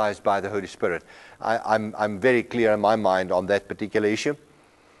baptized by the Holy Spirit. I'm very clear in my mind on that particular issue.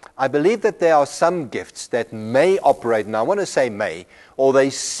 I believe that there are some gifts that may operate, and I want to say may, or they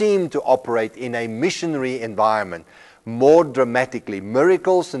seem to operate in a missionary environment more dramatically.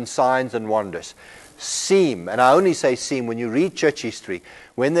 Miracles and signs and wonders seem, and I only say seem, when you read church history,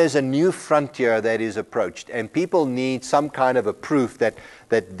 when there's a new frontier that is approached and people need some kind of a proof that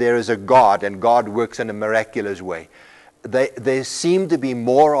there is a God and God works in a miraculous way. there seemed to be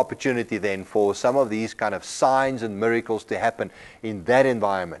more opportunity then for some of these kind of signs and miracles to happen in that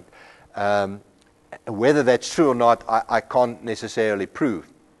environment. Whether that's true or not, I can't necessarily prove.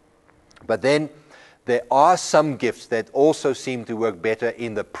 But then there are some gifts that also seem to work better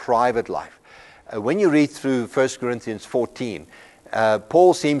in the private life. When you read through 1 Corinthians 14,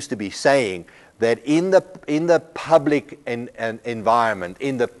 Paul seems to be saying that in the public environment,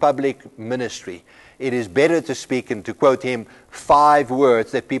 in the public ministry, it is better to speak, and to quote him, 5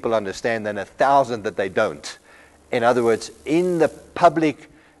 words that people understand than 1,000 that they don't. In other words, in the public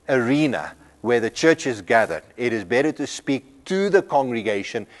arena where the church is gathered, it is better to speak to the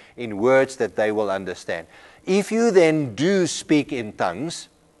congregation in words that they will understand. If you then do speak in tongues,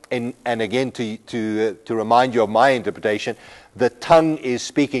 and again to remind you of my interpretation, the tongue is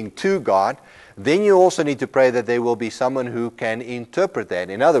speaking to God, then you also need to pray that there will be someone who can interpret that.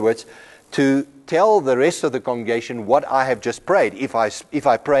 In other words, to tell the rest of the congregation what I have just prayed, if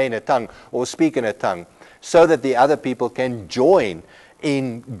I pray in a tongue or speak in a tongue, so that the other people can join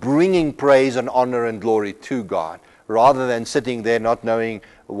in bringing praise and honor and glory to God, rather than sitting there not knowing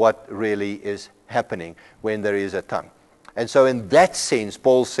what really is happening when there is a tongue. And so in that sense,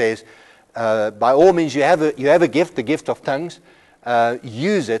 Paul says, by all means, you have a gift, the gift of tongues.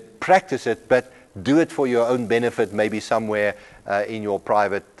 Use it, practice it, but do it for your own benefit, maybe somewhere in your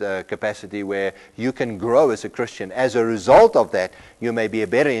private capacity where you can grow as a Christian. As a result of that, you may be a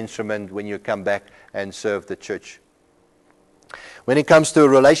better instrument when you come back and serve the church. When it comes to a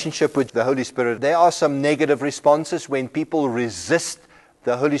relationship with the Holy Spirit, there are some negative responses when people resist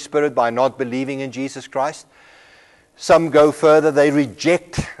the Holy Spirit by not believing in Jesus Christ. Some go further, they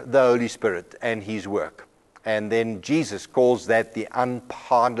reject the Holy Spirit and His work. And then Jesus calls that the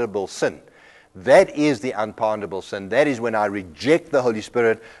unpardonable sin. That is the unpardonable sin. That is when I reject the Holy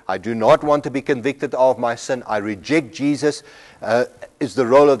Spirit. I do not want to be convicted of my sin. I reject Jesus. It's the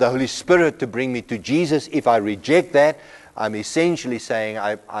role of the Holy Spirit to bring me to Jesus. If I reject that, I'm essentially saying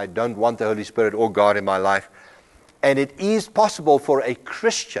I don't want the Holy Spirit or God in my life. And it is possible for a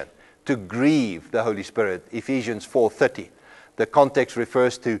Christian to grieve the Holy Spirit. Ephesians 4:30. The context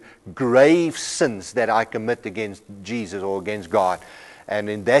refers to grave sins that I commit against Jesus or against God. And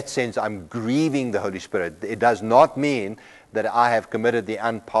in that sense, I'm grieving the Holy Spirit. It does not mean that I have committed the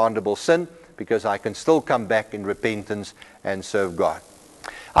unpardonable sin, because I can still come back in repentance and serve God.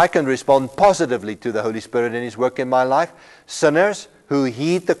 I can respond positively to the Holy Spirit and His work in my life. Sinners who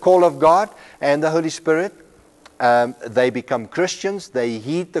heed the call of God and the Holy Spirit, they become Christians. They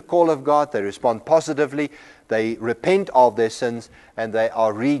heed the call of God. They respond positively. They repent of their sins, and they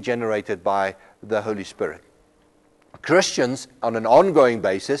are regenerated by the Holy Spirit. Christians, on an ongoing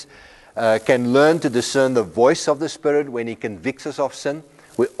basis, can learn to discern the voice of the Spirit when He convicts us of sin.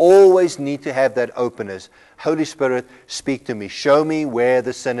 We always need to have that openness. Holy Spirit, speak to me. Show me where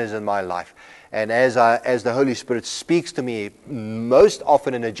the sin is in my life. And as the Holy Spirit speaks to me, most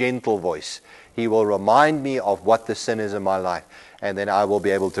often in a gentle voice, He will remind me of what the sin is in my life. And then I will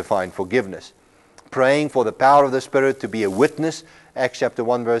be able to find forgiveness. Praying for the power of the Spirit to be a witness, Acts chapter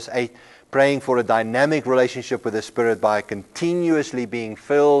 1, verse 8. Praying for a dynamic relationship with the Spirit by continuously being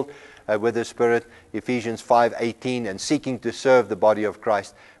filled with the Spirit, Ephesians 5:18, and seeking to serve the body of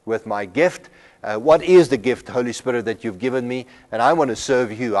Christ with my gift. What is the gift, Holy Spirit, that you've given me? And I want to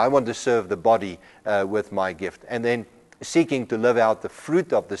serve you. I want to serve the body with my gift. And then seeking to live out the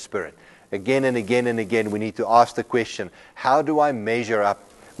fruit of the Spirit. Again and again and again, we need to ask the question, how do I measure up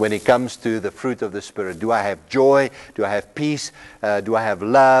when it comes to the fruit of the Spirit? Do I have joy? Do I have peace? Do I have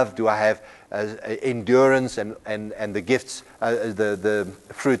love? Do I have endurance and the gifts, the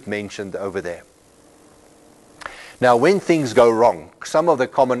fruit mentioned over there? Now, when things go wrong, some of the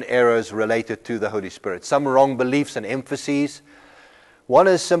common errors related to the Holy Spirit, some wrong beliefs and emphases. One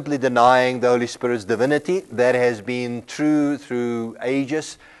is simply denying the Holy Spirit's divinity. That has been true through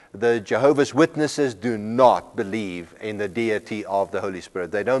ages. The Jehovah's Witnesses do not believe in the deity of the Holy Spirit.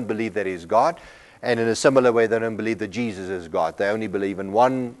 They don't believe that He is God. And in a similar way, they don't believe that Jesus is God. They only believe in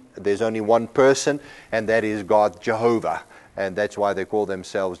one, there's only one person, and that is God Jehovah. And that's why they call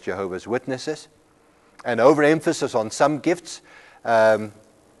themselves Jehovah's Witnesses. An overemphasis on some gifts,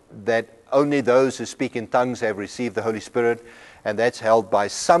 that only those who speak in tongues have received the Holy Spirit. And that's held by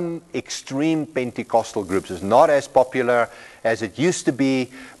some extreme Pentecostal groups. It's not as popular as it used to be,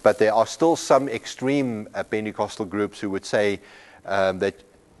 but there are still some extreme Pentecostal groups who would say that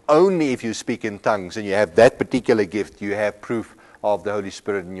only if you speak in tongues and you have that particular gift, you have proof of the Holy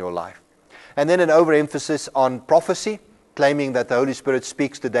Spirit in your life. And then an overemphasis on prophecy, claiming that the Holy Spirit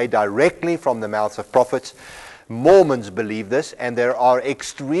speaks today directly from the mouths of prophets. Mormons believe this, and there are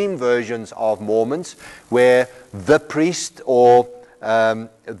extreme versions of Mormons where the priest or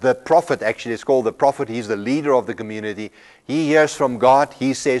the prophet, actually it's called the prophet, he's the leader of the community. He hears from God.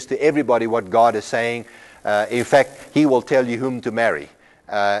 He says to everybody what God is saying. In fact, he will tell you whom to marry.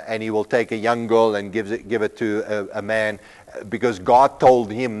 And he will take a young girl and give it to a man because God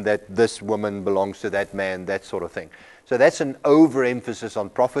told him that this woman belongs to that man, that sort of thing. So that's an overemphasis on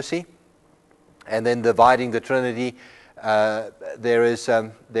prophecy. And then dividing the Trinity, there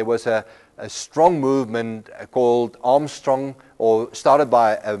was a strong movement called Armstrong, or started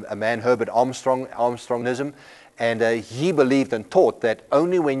by a man, Herbert Armstrong, Armstrongism, and he believed and taught that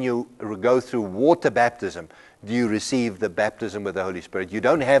only when you go through water baptism do you receive the baptism with the Holy Spirit. You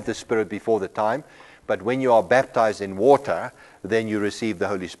don't have the Spirit before the time, but when you are baptized in water, then you receive the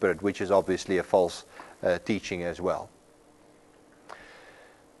Holy Spirit, which is obviously a false teaching as well.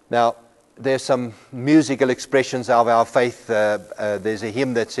 Now, there's some musical expressions of our faith. There's a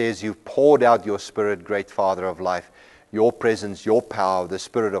hymn that says, "You've poured out your Spirit, great Father of life, your presence, your power, the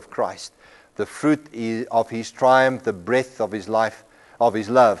Spirit of Christ, the fruit of his triumph, the breath of his life, of his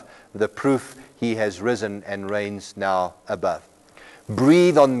love, the proof he has risen and reigns now above.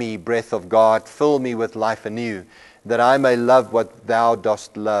 Breathe on me, breath of God, fill me with life anew, that I may love what thou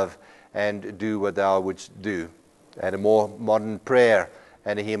dost love and do what thou wouldst do." And a more modern prayer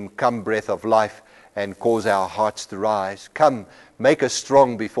and a hymn, "Come, breath of life, and cause our hearts to rise. Come, make us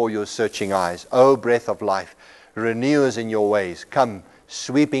strong before your searching eyes. O breath of life, renew us in your ways. Come,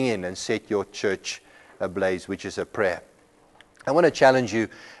 sweeping in and set your church ablaze," which is a prayer. I want to challenge you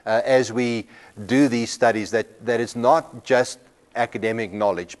as we do these studies that it's not just academic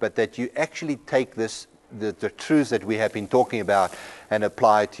knowledge, but that you actually take the truths that we have been talking about and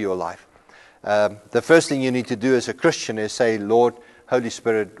apply it to your life. The first thing you need to do as a Christian is say, "Lord, Holy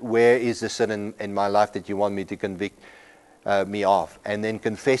Spirit, where is the sin in my life that you want me to convict me of?" And then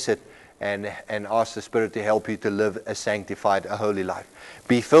confess it and ask the Spirit to help you to live a sanctified, a holy life.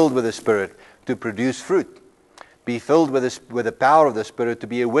 Be filled with the Spirit to produce fruit. Be filled with the power of the Spirit to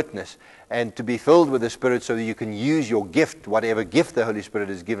be a witness, and to be filled with the Spirit so that you can use your gift, whatever gift the Holy Spirit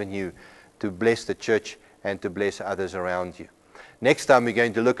has given you, to bless the church and to bless others around you. Next time we're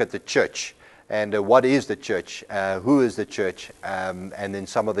going to look at the church. And what is the church? Who is the church? And then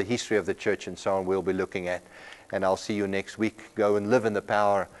some of the history of the church and so on we'll be looking at. And I'll see you next week. Go and live in the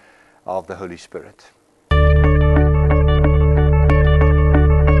power of the Holy Spirit.